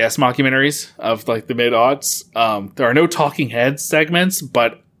Christopher Guest mockumentaries of like the mid-aughts. There are no talking heads segments,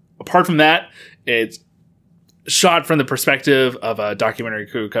 but apart from that, it's shot from the perspective of a documentary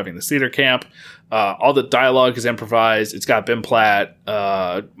crew covering the theater camp. All the dialogue is improvised. It's got Ben Platt,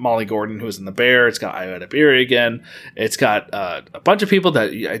 Molly Gordon, who was in The Bear. It's got Ayo Edebiri again. It's got a bunch of people that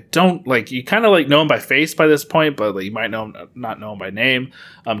I don't like. You kind of like know them by face by this point, but like, you might not know them by name.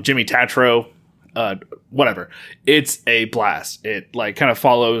 Jimmy Tatro, whatever. It's a blast. It like kind of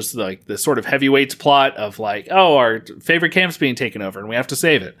follows like the sort of heavyweights plot of like, oh, our favorite camp's being taken over and we have to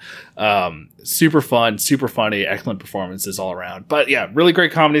save it. Super fun, super funny, excellent performances all around. But yeah, really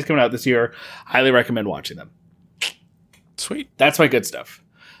great comedies coming out this year. Highly recommend watching them. Sweet. That's my good stuff.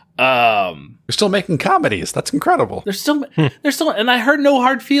 They're still making comedies. That's incredible. They're still, and I heard No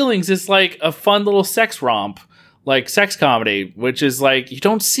Hard Feelings is like a fun little sex romp, like sex comedy, which is like you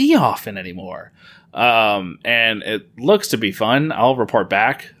don't see often anymore. And it looks to be fun. I'll report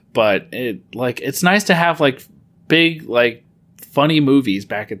back, but it's nice to have like big, like funny movies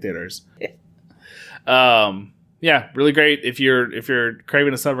back at theaters. Yeah, really great. If you're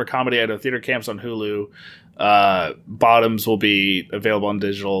craving a summer comedy, I know Theater Camp's on Hulu. Bottoms will be available on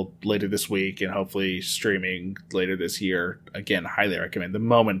digital later this week and hopefully streaming later this year. Again, highly recommend. The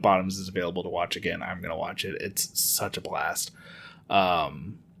moment Bottoms is available to watch again, I'm going to watch it. It's such a blast.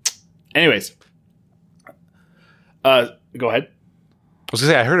 Anyways, go ahead. I was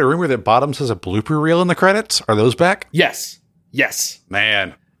going to say, I heard a rumor that Bottoms has a blooper reel in the credits. Are those back? Yes.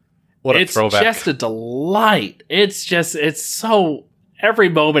 Man, what a throwback. It's just a delight. It's so... Every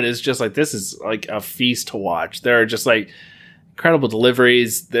moment is just like, this is like a feast to watch. There are just like incredible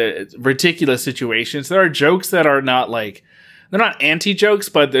deliveries, the ridiculous situations. There are jokes that are not like, they're not anti-jokes,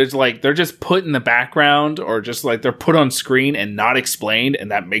 but there's like, they're just put in the background or just like they're put on screen and not explained. And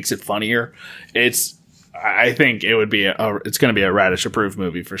that makes it funnier. I think it would be it's going to be a Radish approved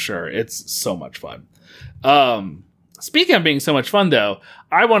movie for sure. It's so much fun. Speaking of being so much fun, though,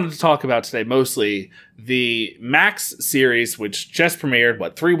 I wanted to talk about today mostly the Max series, which just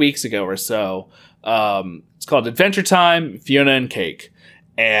premiered, 3 weeks ago or so. It's called Adventure Time, Fiona and Cake.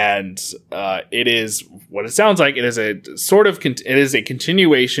 And it is what it sounds like. It is a sort of it is a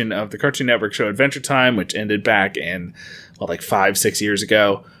continuation of the Cartoon Network show Adventure Time, which ended back in 5-6 years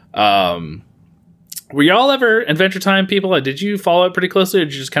ago. Were y'all ever Adventure Time people? Did you follow it pretty closely, or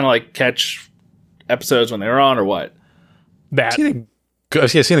did you just kind of catch episodes when they were on, or what? I've seen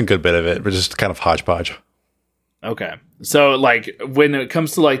a good bit of it, but just kind of hodgepodge. Okay. So, when it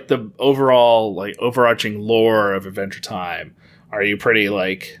comes to, the overall, overarching lore of Adventure Time, are you pretty,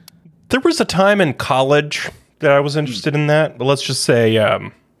 There was a time in college that I was interested in that, but let's just say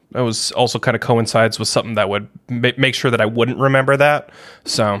it was also kind of coincides with something that would make sure that I wouldn't remember that,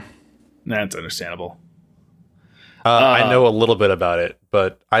 so... That's understandable. I know a little bit about it,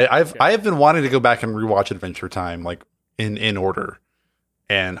 but I have been wanting to go back and rewatch Adventure Time, in order,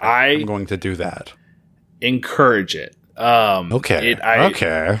 and I'm going to do that. Encourage it. Okay.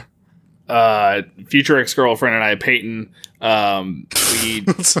 Okay. Future ex-girlfriend and I, Peyton, we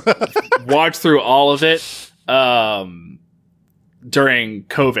watched through all of it during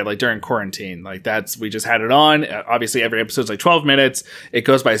COVID, during quarantine. We just had it on. Obviously, every episode's 12 minutes. It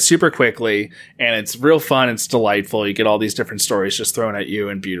goes by super quickly, and it's real fun. It's delightful. You get all these different stories just thrown at you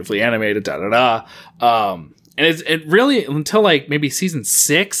and beautifully animated, and it really, until maybe season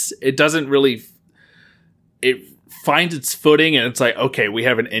 6, it doesn't really, it finds its footing, and it's okay, we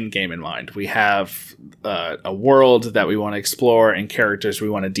have an end game in mind. We have a world that we want to explore and characters we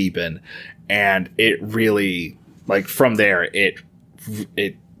want to deepen, and it really, from there, it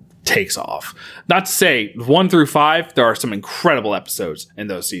takes off. Not to say 1 through 5, there are some incredible episodes in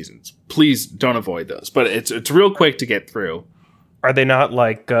those seasons. Please don't avoid those, but it's real quick to get through. Are they not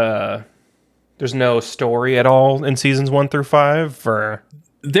there's no story at all in seasons 1 through 5, or?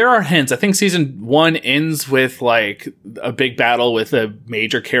 There are hints. I think season 1 ends with a big battle with a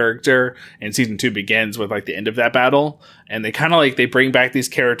major character, and season 2 begins with the end of that battle. And they kind of they bring back these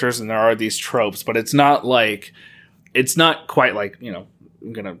characters, and there are these tropes, but it's not it's not quite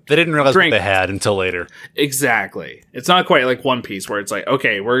I'm gonna. They didn't realize what they had until later. Exactly. It's not quite like One Piece, where it's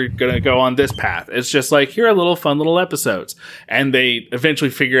okay, we're gonna go on this path. It's just here are little fun little episodes, and they eventually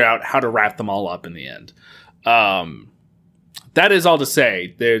figure out how to wrap them all up in the end. That is all to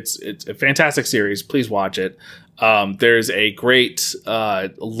say. It's a fantastic series. Please watch it. There's a great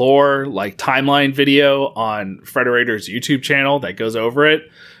lore timeline video on Frederator's YouTube channel that goes over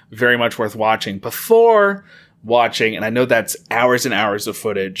it. Very much worth watching before watching, and I know that's hours and hours of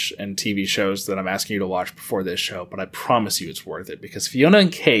footage and TV shows that I'm asking you to watch before this show, but I promise you it's worth it, because Fiona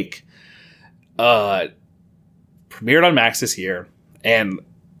and Cake premiered on Max this year, and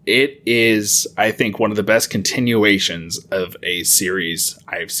it is, I think, one of the best continuations of a series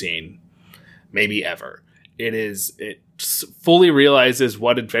I've seen maybe ever. It fully realizes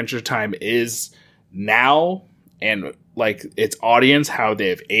what Adventure Time is now, and its audience, how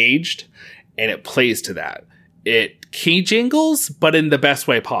they've aged, and it plays to that. It key jingles, but in the best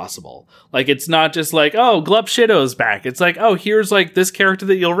way possible. It's not just oh, Glup Shitto's back. It's oh, here's this character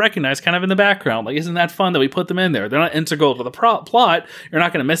that you'll recognize kind of in the background. Isn't that fun that we put them in there? They're not integral to the plot. You're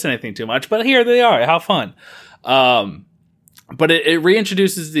not going to miss anything too much, but here they are. How fun. But it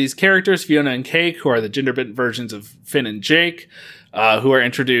reintroduces these characters, Fiona and Cake, who are the gender-bent versions of Finn and Jake, who are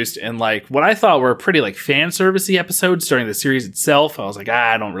introduced in what I thought were pretty fan servicey episodes during the series itself. I was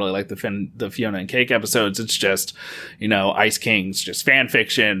I don't really like the Fiona and Cake episodes. It's just, Ice King's just fan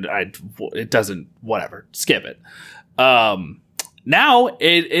fiction. It doesn't, whatever, skip it. Now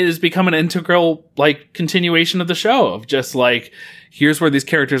it has become an integral continuation of the show of just here's where these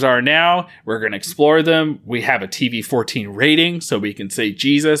characters are now. We're going to explore them. We have a TV 14 rating, so we can say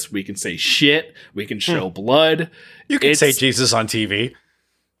Jesus, we can say shit, we can show blood. You can say Jesus on TV.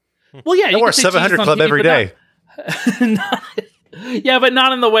 Well, yeah, you watch 700 Club TV, every day. Yeah, but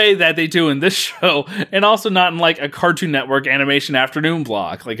not in the way that they do in this show, and also not in a Cartoon Network animation afternoon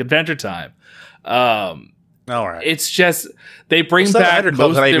block like Adventure Time. All right, it's just they bring back 700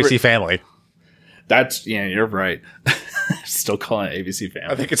 Club's an ABC Family. That's you're right. Still calling it ABC Family.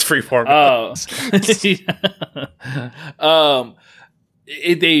 I think it's Freeform.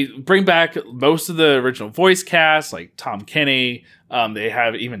 They bring back most of the original voice cast, like Tom Kenny. They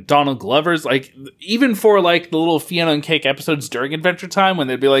have even Donald Glover's, even for the little Fiona and Cake episodes during Adventure Time, when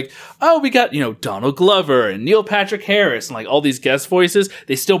they'd be oh, we got, Donald Glover and Neil Patrick Harris and all these guest voices.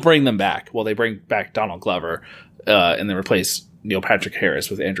 They still bring them back. Well, they bring back Donald Glover, and then replace Neil Patrick Harris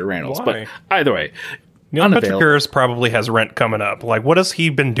with Andrew Reynolds. Why? But either way, Neil Patrick Harris probably has Rent coming up. What has he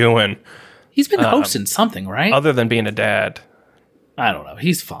been doing He's been hosting something, right? Other than being a dad. I don't know.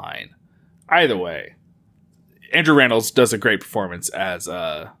 He's fine. Either way, Andrew Rannells does a great performance as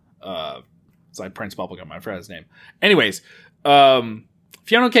it's like Prince Bubblegum. I forgot his name. Anyways, Fiona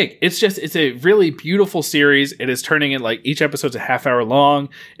and Cake. It's a really beautiful series. It is turning in, like, each episode's a half hour long.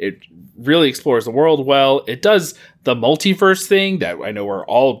 It really explores the world well. It does the multiverse thing that I know we're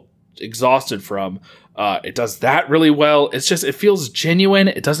all exhausted from. It does that really well. It feels genuine.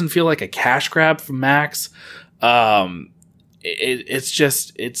 It doesn't feel like a cash grab from Max.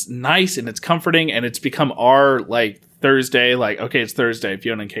 It's nice and it's comforting, and it's become our, like, Thursday, like, okay, it's Thursday,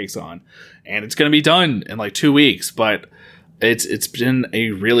 Fiona and Cake's on, and it's going to be done in like 2 weeks, but it's been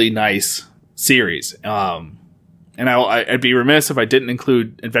a really nice series. And I'd be remiss if I didn't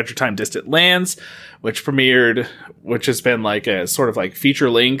include Adventure Time Distant Lands, which has been like a sort of like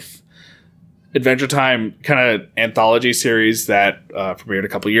feature length Adventure Time kind of anthology series that premiered a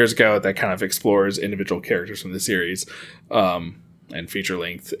couple years ago that kind of explores individual characters from the series and feature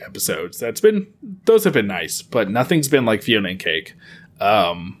length episodes. Those have been nice, but nothing's been like Fiona and Cake.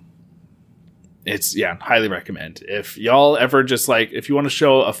 Highly recommend. If y'all ever just like, if you want to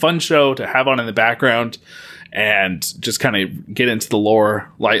show a fun show to have on in the background and just kind of get into the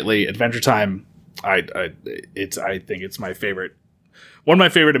lore lightly, Adventure Time, I think it's my favorite. One of my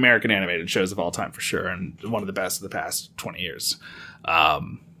favorite American animated shows of all time, for sure, and one of the best of the past 20 years.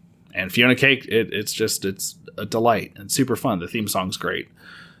 And Fiona Cake, it's a delight and super fun. The theme song's great.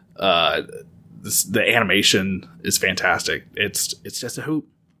 The animation is fantastic. It's just a hoot.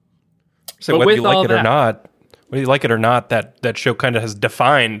 So whether you like it or not, that show kind of has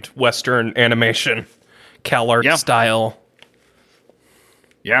defined Western animation, CalArts style.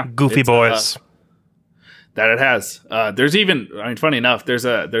 Yeah, Goofy boys. That it has. There's even, funny enough, there's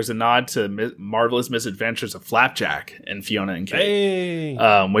a nod to Marvelous Misadventures of Flapjack and Fiona and Cake,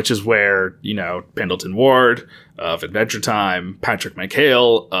 which is where, Pendleton Ward of Adventure Time, Patrick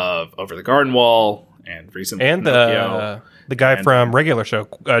McHale of Over the Garden Wall, and recently the guy from regular show,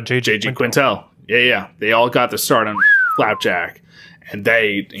 J.G. Quintel. Yeah. They all got their start on Flapjack, and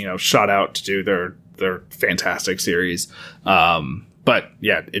they, shot out to do their fantastic series. But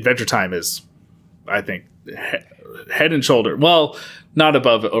yeah, Adventure Time is, I think, head and shoulder, well, not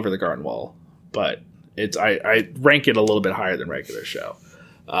above Over the Garden Wall, but I rank it a little bit higher than regular show.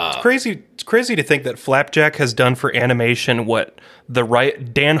 It's crazy to think that Flapjack has done for animation what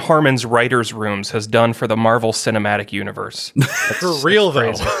Dan Harmon's writers' rooms has done for the Marvel Cinematic Universe. For real,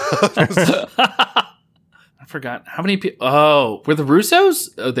 though. I forgot how many people. Oh, were the Russos?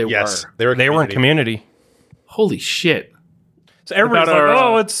 Oh, they were. They were in Community. Holy shit! So everybody's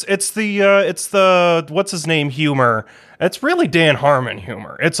like, it's the what's his name humor. It's really Dan Harmon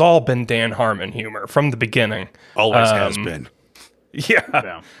humor. It's all been Dan Harmon humor from the beginning. Always has been.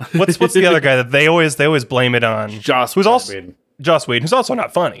 Yeah. What's the other guy that they always blame it on? Joss Whedon, who's also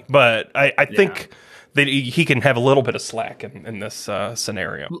not funny, but I think that he can have a little bit of slack in this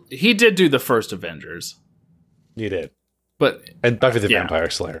scenario. He did do the first Avengers. He did, and Buffy the Vampire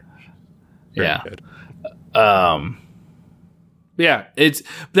Slayer. Very good. Yeah,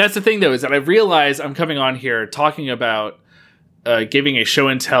 that's the thing though, is that I realize I'm coming on here talking about giving a show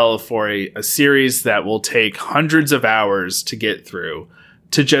and tell for a series that will take hundreds of hours to get through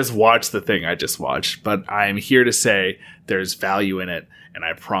to just watch the thing I just watched. But I'm here to say there's value in it, and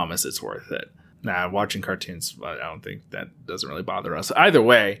I promise it's worth it. Nah, watching cartoons, I don't think that doesn't really bother us. Either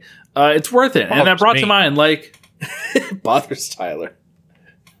way, it's worth it. And that brought to mind, like, it bothers Tyler.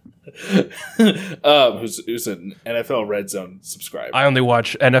 Who's an NFL Red Zone subscriber. I only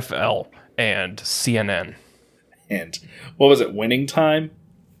watch NFL and CNN. And what was it? Winning Time?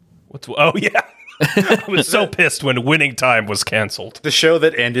 Oh yeah, I was so pissed when Winning Time was canceled. The show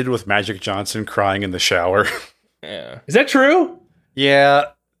that ended with Magic Johnson crying in the shower. Yeah, is that true?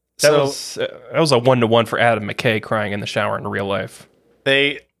 Yeah, that was a 1-to-1 for Adam McKay crying in the shower in real life.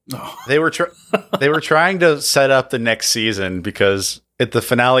 They were trying to set up the next season because at the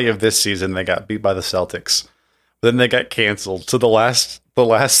finale of this season they got beat by the Celtics. Then they got canceled. So the last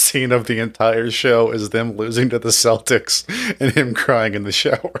scene of the entire show is them losing to the Celtics and him crying in the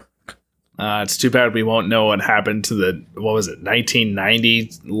shower. It's too bad we won't know what happened to the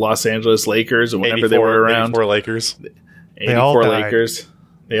 1990 Los Angeles Lakers or whenever they were around. 84 Lakers. 84 Lakers.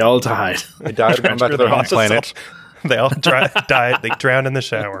 They all died. They died and went back to their home planet. They all died. They drowned in the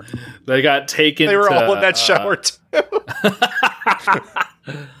shower. They got taken. They were all in that shower too.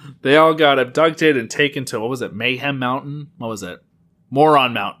 They all got abducted and taken to, what was it? Mayhem Mountain? What was it?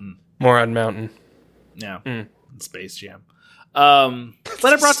 Moron Mountain. Yeah. Space Jam. But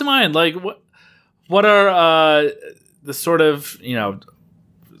it brought to mind, like, what are the sort of,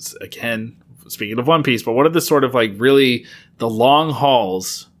 again, speaking of One Piece, but what are the sort of like really the long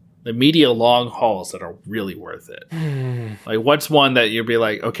hauls, the media long hauls that are really worth it? Like, what's one that you'd be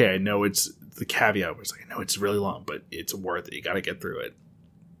like, okay, I know it's the caveat was like, I know it's really long, but it's worth it. You got to get through it.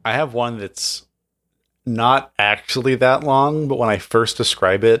 I have one that's not actually that long, but when I first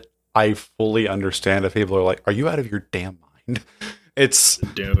describe it, I fully understand if people are like, "Are you out of your damn mind?" It's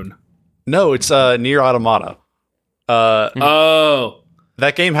Dune. No, it's Nier Automata.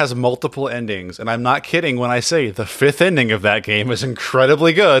 That game has multiple endings, and I'm not kidding when I say the 5th ending of that game is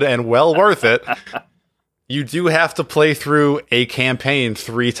incredibly good and well worth it. You do have to play through a campaign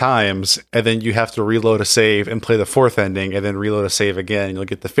 3 times, and then you have to reload a save and play the 4th ending, and then reload a save again, and you'll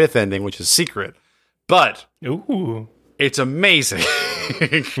get the 5th ending, which is secret. But it's amazing.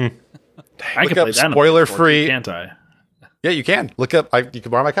 I can play that spoiler free, can't I? Yeah, you can. Look up. You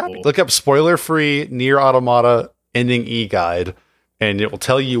can borrow my copy. Cool. Look up spoiler free Nier Automata ending e-guide, and it will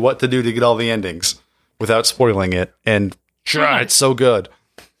tell you what to do to get all the endings without spoiling it. And it's so good.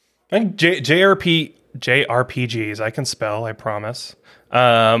 I think JRPGs. I can spell. I promise.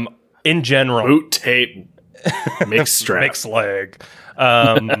 In general, boot tape, mix strap, Mixleg.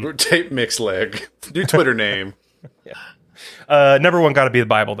 Boot tape, Mixleg. New Twitter name. Number one got to be the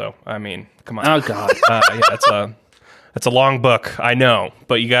Bible, though. I mean, come on. Oh God, it's a long book. I know,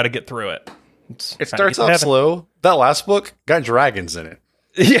 but you got to get through it. It starts off slow. That last book got dragons in it.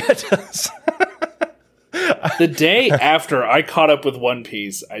 Yeah, it does. The day after I caught up with One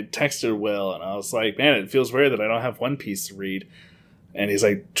Piece, I texted Will and I was like, "Man, it feels weird that I don't have One Piece to read." And he's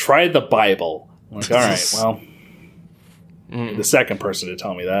like, "Try the Bible." I'm like, "All right, well." The second person to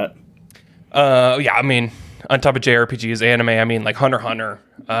tell me that. Yeah, I mean, on top of JRPGs, anime, I mean, like Hunter x Hunter.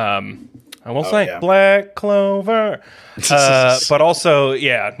 I will say Black Clover. But also,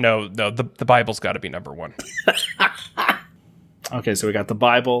 the Bible's got to be number one. Okay, so we got the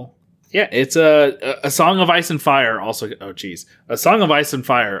Bible. Yeah, it's a Song of Ice and Fire also. Oh, geez. A Song of Ice and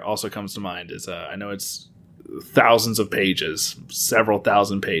Fire also comes to mind. I know it's thousands of pages, several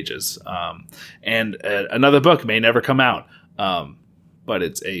thousand pages. And another book may never come out. But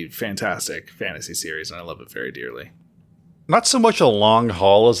it's a fantastic fantasy series, and I love it very dearly. Not so much a long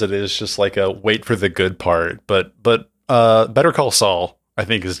haul as it is just like a wait for the good part, but Better Call Saul, I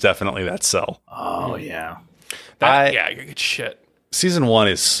think, is definitely that sell. Oh, yeah. Good shit. Season 1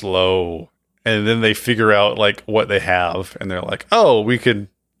 is slow, and then they figure out like what they have, and they're like, oh, we can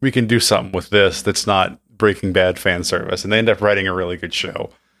do something with this that's not Breaking Bad fan service, and they end up writing a really good show.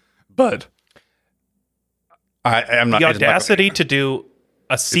 But I'm not... The audacity to do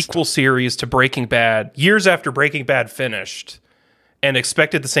a sequel series to Breaking Bad years after Breaking Bad finished and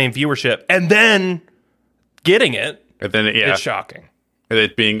expected the same viewership and then getting it, and then it's shocking. And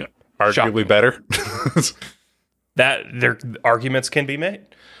it being arguably better. That their arguments can be made.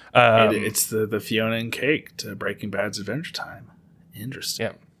 It's the Fiona and Cake to Breaking Bad's Adventure Time. Interesting.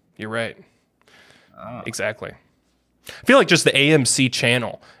 Yeah, you're right. Exactly. I feel like just the AMC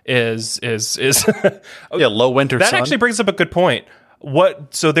channel is Low Winter That Sun. actually brings up a good point.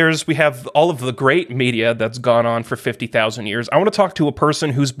 We have all of the great media that's gone on for 50,000 years. I want to talk to a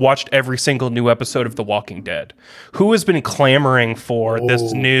person who's watched every single new episode of The Walking Dead, who has been clamoring for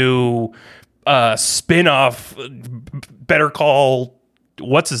this new spin-off, Better Call,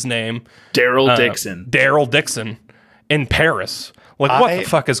 what's his name? Daryl Dixon. Daryl Dixon in Paris. Like, what the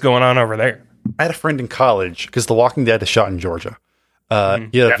fuck is going on over there? I had a friend in college, because The Walking Dead is shot in Georgia.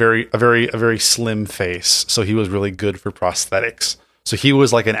 He had a very slim face, so he was really good for prosthetics. So he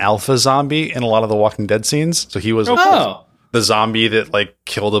was like an alpha zombie in a lot of the Walking Dead scenes. So he was the zombie that like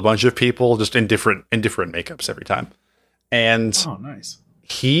killed a bunch of people, just in different makeups every time. And nice.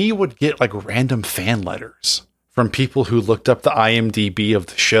 He would get like random fan letters from people who looked up the IMDb of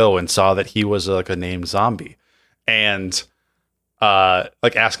the show and saw that he was like a named zombie, and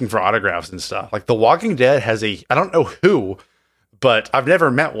like asking for autographs and stuff. Like The Walking Dead has I don't know who, but I've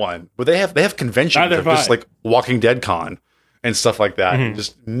never met one. But they have conventions of just like Walking Dead Con and stuff like that. And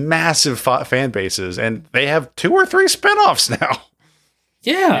just massive fan bases, and they have 2 or 3 spinoffs now.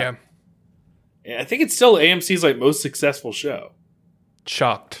 Yeah. I think it's still AMC's like most successful show.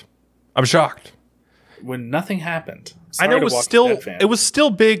 I'm shocked. When nothing happened. I know it was still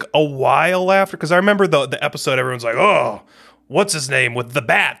big a while after, because I remember the episode everyone's like, oh, what's his name with the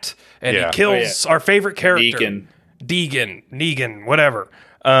bat? And he kills our favorite character. Negan, whatever.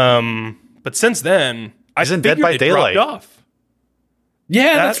 But since then, Isn't Dead by Daylight off.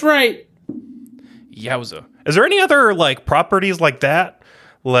 Yeah, that's right. Yowza. Is there any other like properties like that?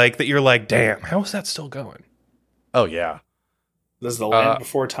 Like that you're like, damn, how is that still going? Oh yeah. Does the Land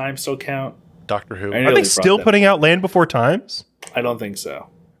Before Time still count? Doctor Who. Are they still putting out Land Before Times? I don't think so.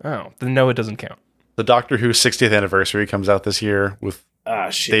 Oh, then no, it doesn't count. The Doctor Who 60th anniversary comes out this year with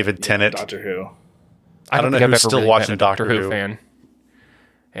David Tennant. Doctor Who. I don't know who's still watching Doctor Who. Fan.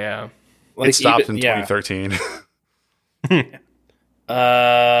 Yeah. Like it stopped in 2013.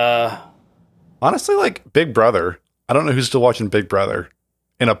 Honestly, like Big Brother. I don't know who's still watching Big Brother.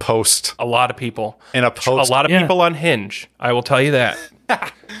 In a post. A lot of people. In a post. A lot of people on Hinge. I will tell you that.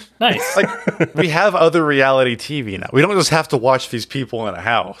 Nice. Like, we have other reality TV now. We don't just have to watch these people in a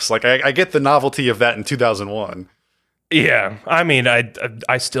house. Like, I get the novelty of that in 2001. Yeah. I mean,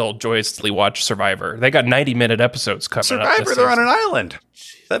 I still joyously watch Survivor. They got 90-minute episodes coming up. Survivor, they're on an island.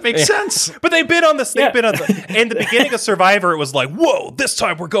 That makes sense. But they've been on the... In the beginning of Survivor, it was like, whoa, this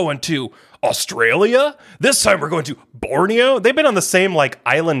time we're going to Australia. This time we're going to Borneo. They've been on the same, like,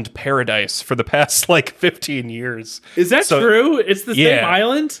 island paradise for the past, like, 15 years. Is that true? It's the same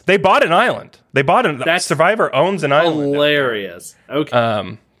island? They bought an island. Survivor owns an island. Hilarious.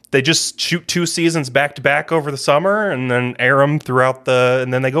 Okay. They just shoot 2 seasons back to back over the summer and then air them throughout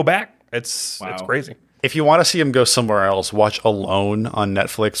and then they go back. It's crazy. If you want to see them go somewhere else, watch Alone on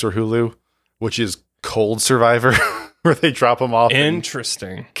Netflix or Hulu, which is Cold Survivor, where they drop them off in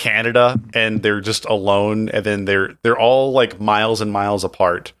Canada, and they're just alone, and then they're all like miles and miles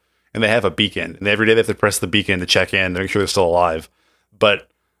apart, and they have a beacon, and every day they have to press the beacon to check in to make sure they're still alive. But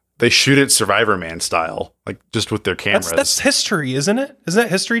they shoot it Survivor Man style, like just with their cameras. That's History, isn't it? Isn't that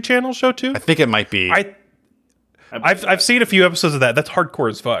History Channel show too? I think it might be. I've seen a few episodes of that. That's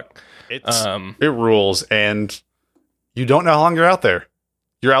hardcore as fuck. It rules, and you don't know how long you're out there.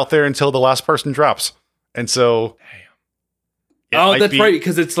 You're out there until the last person drops, and so. That's right,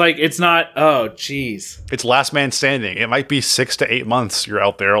 because it's like it's not. Oh, jeez. It's last man standing. It might be 6 to 8 months you're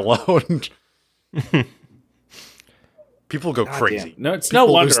out there alone. People go crazy. Damn. No, it's People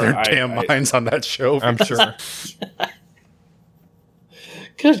no wonder lose their minds on that show. I'm sure.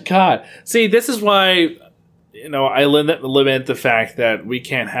 Good God! See, this is why. I limit the fact that we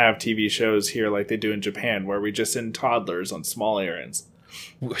can't have TV shows here like they do in Japan, where we just send toddlers on small errands.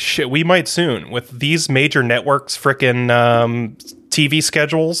 Shit, we might soon with these major networks' frickin' TV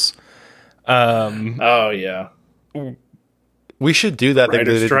schedules. Oh yeah, we should do that. They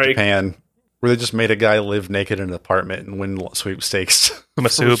did it in Japan, where they just made a guy live naked in an apartment and win sweepstakes.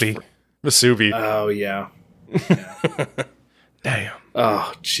 Masubi. Oh yeah. Damn.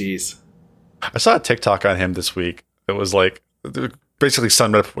 Oh jeez. I saw a TikTok on him this week. It was like basically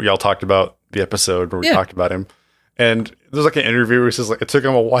summed up what y'all talked about the episode where we talked about him. And there's like an interview where he says like it took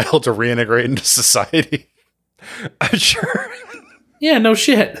him a while to reintegrate into society. I'm sure. Yeah, no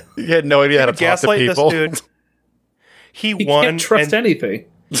shit. He had no idea how to talk to people. This dude. He won. Can't trust anything.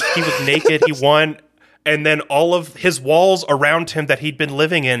 He was naked. He won. And then all of his walls around him that he'd been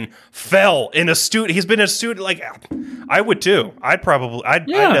living in fell in a student. He's been a student. Like, I would too. I'd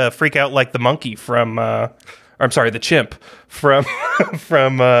freak out like the monkey from, the chimp from,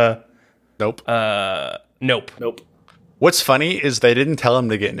 Nope. Nope. What's funny is they didn't tell him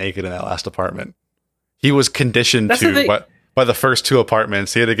to get naked in that last apartment. He was conditioned by the first 2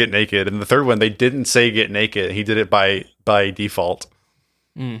 apartments. He had to get naked. And the third one, they didn't say get naked. He did it by default.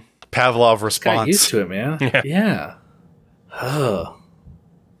 Mm. Pavlov response. Got used to it, man. Yeah. Oh.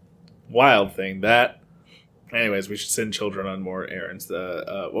 Wild thing. That. Anyways, we should send children on more errands.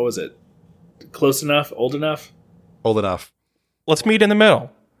 What was it? Close enough? Old enough? Old enough. Let's meet in the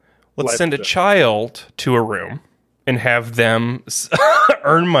middle. Let's send a child to a room and have them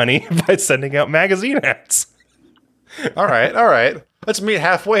earn money by sending out magazine ads. All right. Let's meet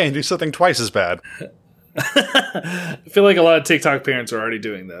halfway and do something twice as bad. I feel like a lot of TikTok parents are already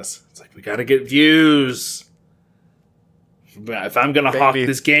doing this. It's like, we got to get views. If I'm going to hawk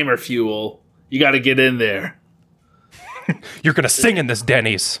this gamer fuel, you got to get in there. You're going to sing in this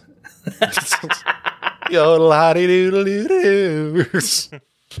Denny's. Yodel-hotty-doodle-doo-doo.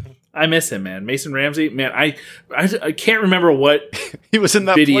 I miss him, man. Mason Ramsey, man. I can't remember what he was in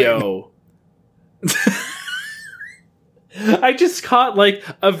that video. I just caught like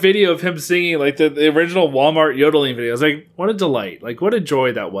a video of him singing like the original Walmart yodeling video. I was like, what a delight! Like, what a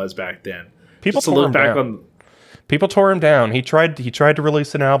joy that was back then. People tore him down. People tore him down. He tried to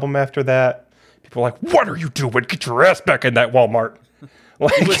release an album after that. People were like, "What are you doing? Get your ass back in that Walmart!"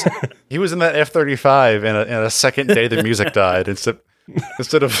 Like, he was in that F-35, and a second day the music died. Instead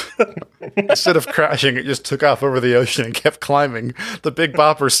of crashing, it just took off over the ocean and kept climbing. The Big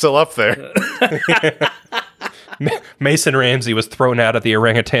Bopper's still up there. Mason Ramsey was thrown out of the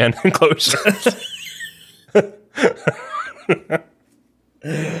orangutan enclosure.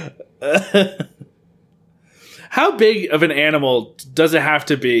 How big of an animal does it have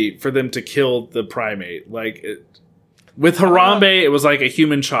to be for them to kill the primate? Like With Harambe, it was like a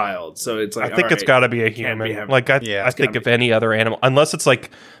human child, so it's like I think it's got to be a human. I think if any other animal, unless it's like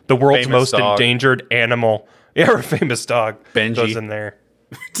the world's most endangered animal, or a famous dog, Benji goes in there.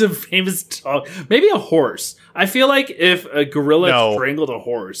 It's a famous dog. Maybe a horse. I feel like if a gorilla strangled a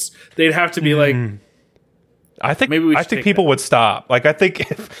horse, they'd have to be like. I think people would stop. Like, I think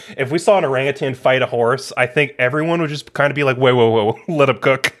if we saw an orangutan fight a horse, I think everyone would just kind of be like, whoa, let him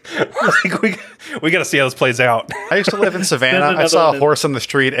cook. Like, we got to see how this plays out. I used to live in Savannah. I saw a horse on the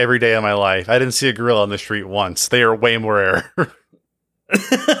street every day of my life. I didn't see a gorilla on the street once. They are way more rare.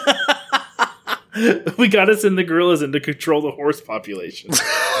 We got to send the gorillas in to control the horse population.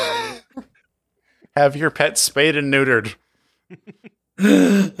 Have your pet spayed and neutered.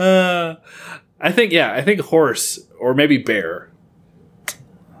 I think horse or maybe bear.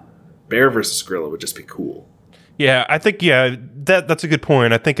 Bear versus gorilla would just be cool. Yeah, I think that's a good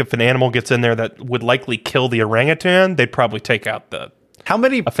point. I think if an animal gets in there that would likely kill the orangutan, they'd probably take out the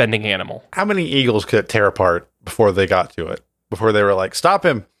offending animal. How many eagles could it tear apart before they got to it? Before they were like, stop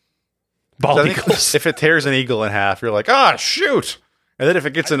him. Bald eagles. If it tears an eagle in half, you're like, shoot. And then if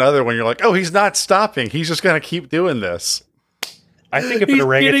it gets another one, you're like, he's not stopping. He's just going to keep doing this. I think if an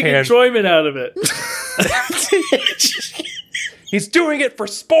orangutan... He's getting enjoyment out of it. He's doing it for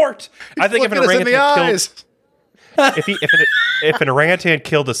sport. I think if an orangutan if an orangutan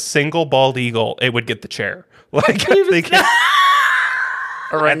killed a single bald eagle, it would get the chair. Like, I think...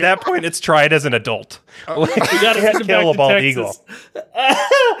 At that point, it's tried as an adult. Like, we got to kill a bald eagle.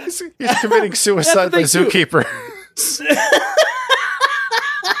 He's committing suicide by zookeeper.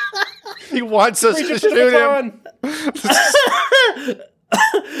 He wants us to shoot him.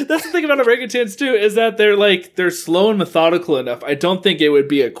 That's the thing about orangutans too, is that they're slow and methodical enough. I don't think it would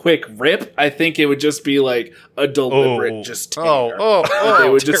be a quick rip. I think it would just be like a deliberate tear. They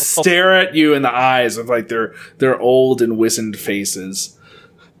would just stare at you in the eyes with like their old and wizened faces.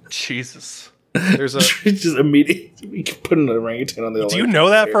 Jesus. There's just immediately we can put an orangutan on the. Do you know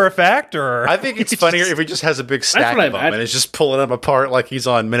that for a fact, or I think it's funnier if he just has a big stack of them and it's just pulling them apart like he's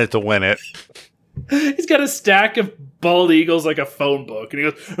on Minute to Win It. He's got a stack of bald eagles like a phone book, and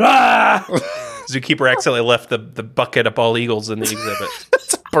he goes, "Ah!" Zookeeper accidentally left the bucket of bald eagles in the exhibit.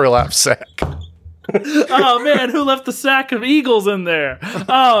 It's a burlap sack. Oh man, who left the sack of eagles in there?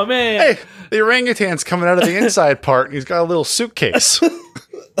 Oh man, hey, the orangutan's coming out of the inside part, and he's got a little suitcase.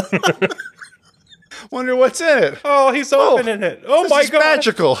 Wonder what's in it. Oh, he's opening it. Oh my god,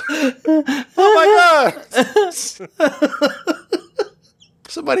 magical. Oh my god.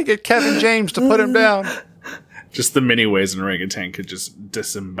 Somebody get Kevin James to put him down. Just the many ways an orangutan could just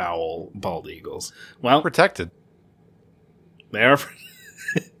disembowel bald eagles. Well, protected. They are.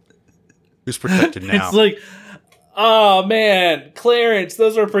 Who's protected now? It's like, oh man, Clarence,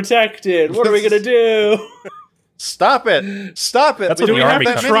 those are protected. What are we gonna do? Stop it! Stop it! That's what the army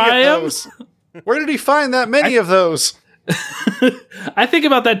try him. Where did he find that many of those? I think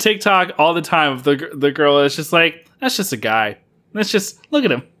about that TikTok all the time of the girl. It's just like, that's just a guy. Let's just look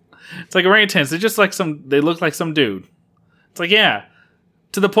at him. It's like orangutans. They're just like they look like some dude. It's like, yeah,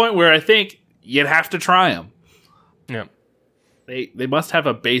 to the point where I think you'd have to try them. Yeah. They must have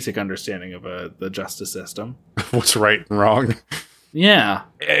a basic understanding of the justice system. What's right and wrong. Yeah.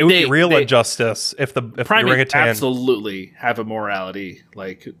 It would be real injustice if the orangutan absolutely have a morality,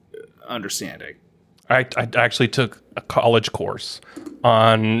 like, understanding. I actually took a college course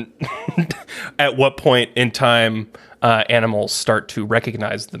on at what point in time animals start to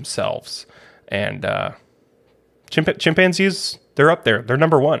recognize themselves. And chimpanzees, they're up there. They're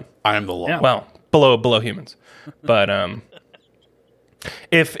number one. I am the law. Yeah. Well, below humans. But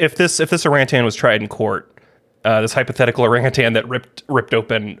if this orangutan was tried in court, this hypothetical orangutan that ripped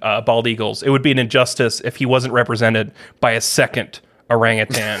open bald eagles, it would be an injustice if he wasn't represented by a second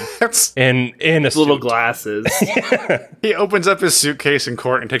orangutan in a little suit. Glasses. He opens up his suitcase in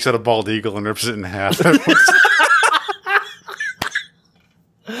court and takes out a bald eagle and rips it in half. All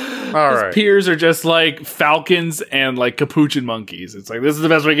right. His peers are just like falcons and like capuchin monkeys. It's like, this is the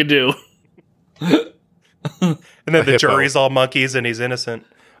best we can do. And then the jury's all monkeys and he's innocent.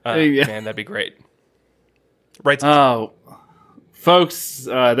 Yeah. Man, that'd be great. Right. Oh, folks,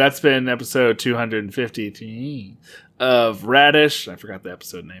 that's been episode 253 of Radish. I forgot the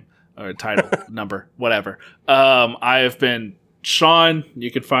episode name or title, number, whatever. I have been Sean.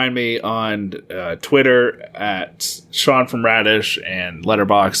 You can find me on Twitter at Sean from Radish and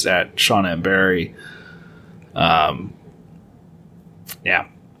Letterboxd at Sean M. Berry. Yeah.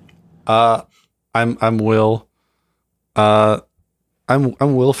 I'm Will. I'm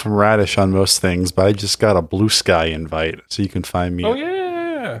Will from Radish on most things, but I just got a Blue Sky invite, so you can find me. Oh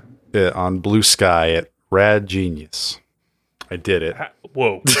yeah. On Blue Sky at Rad Genius. I did it.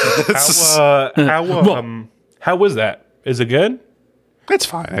 Whoa. How was that? Is it good? It's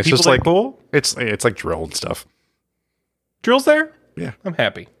fine. It's People just like cool. it's like drill and stuff. Drill's there? Yeah. I'm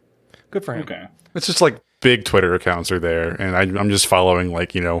happy. Good for him. Okay. It's just like big Twitter accounts are there, and I'm just following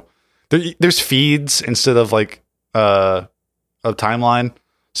like, you know, there's feeds instead of like a timeline,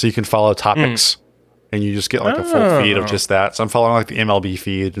 so you can follow topics, and you just get like a full feed of just that. So I'm following like the MLB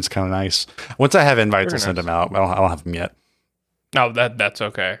feed. It's kind of nice. Once I have invites, I'll send them out. I don't have them yet. No, that's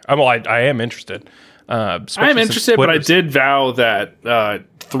okay. I am interested. I am interested, but I did vow that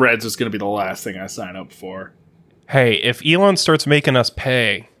Threads was going to be the last thing I sign up for. Hey, if Elon starts making us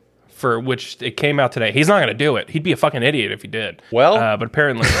pay for which it came out today, he's not going to do it. He'd be a fucking idiot if he did. Well, but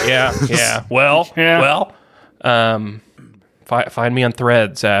apparently, yeah. Well. Find me on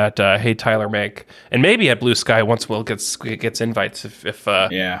Threads at Hey Tyler Make, and maybe at Blue Sky once Will gets invites if I'm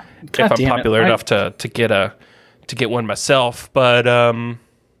popular enough to get one myself. But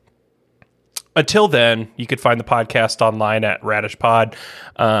until then, you could find the podcast online at Radish Pod.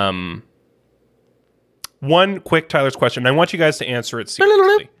 One quick Tyler's question. I want you guys to answer it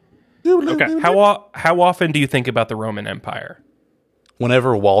seriously. Okay. How often do you think about the Roman Empire?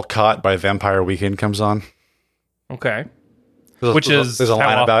 Whenever Walcott by Vampire Weekend comes on. Okay. There's a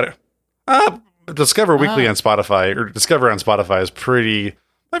line about it. Discover Weekly on Spotify, or Discover on Spotify is pretty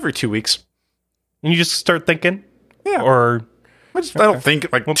every 2 weeks. And you just start thinking? Yeah. Or I don't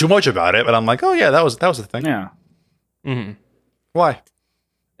think like too much about it, but I'm like, oh yeah, that was the thing. Yeah. Mm-hmm. Why?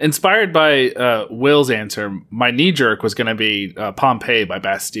 Inspired by Will's answer, my knee jerk was going to be Pompeii by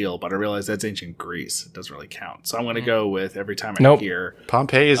Bastille, but I realized that's ancient Greece. It doesn't really count. So I'm going to go with every time I hear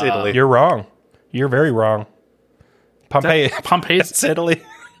Pompeii is Italy. You're wrong. You're very wrong. Pompeii's it's Italy.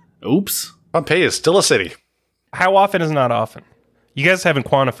 Oops. Pompeii is still a city. How often is not often? You guys haven't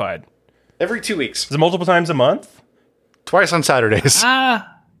quantified. Every 2 weeks. Is it multiple times a month? Twice on Saturdays. I'm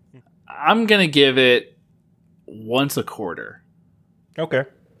going to give it once a quarter. Okay.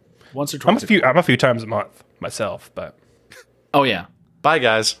 Once or twice. I'm a few times a month myself, but oh yeah. Bye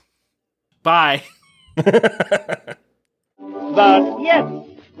guys. Bye. But yes,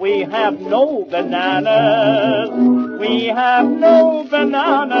 we have no bananas. We have no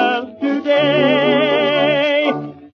bananas today.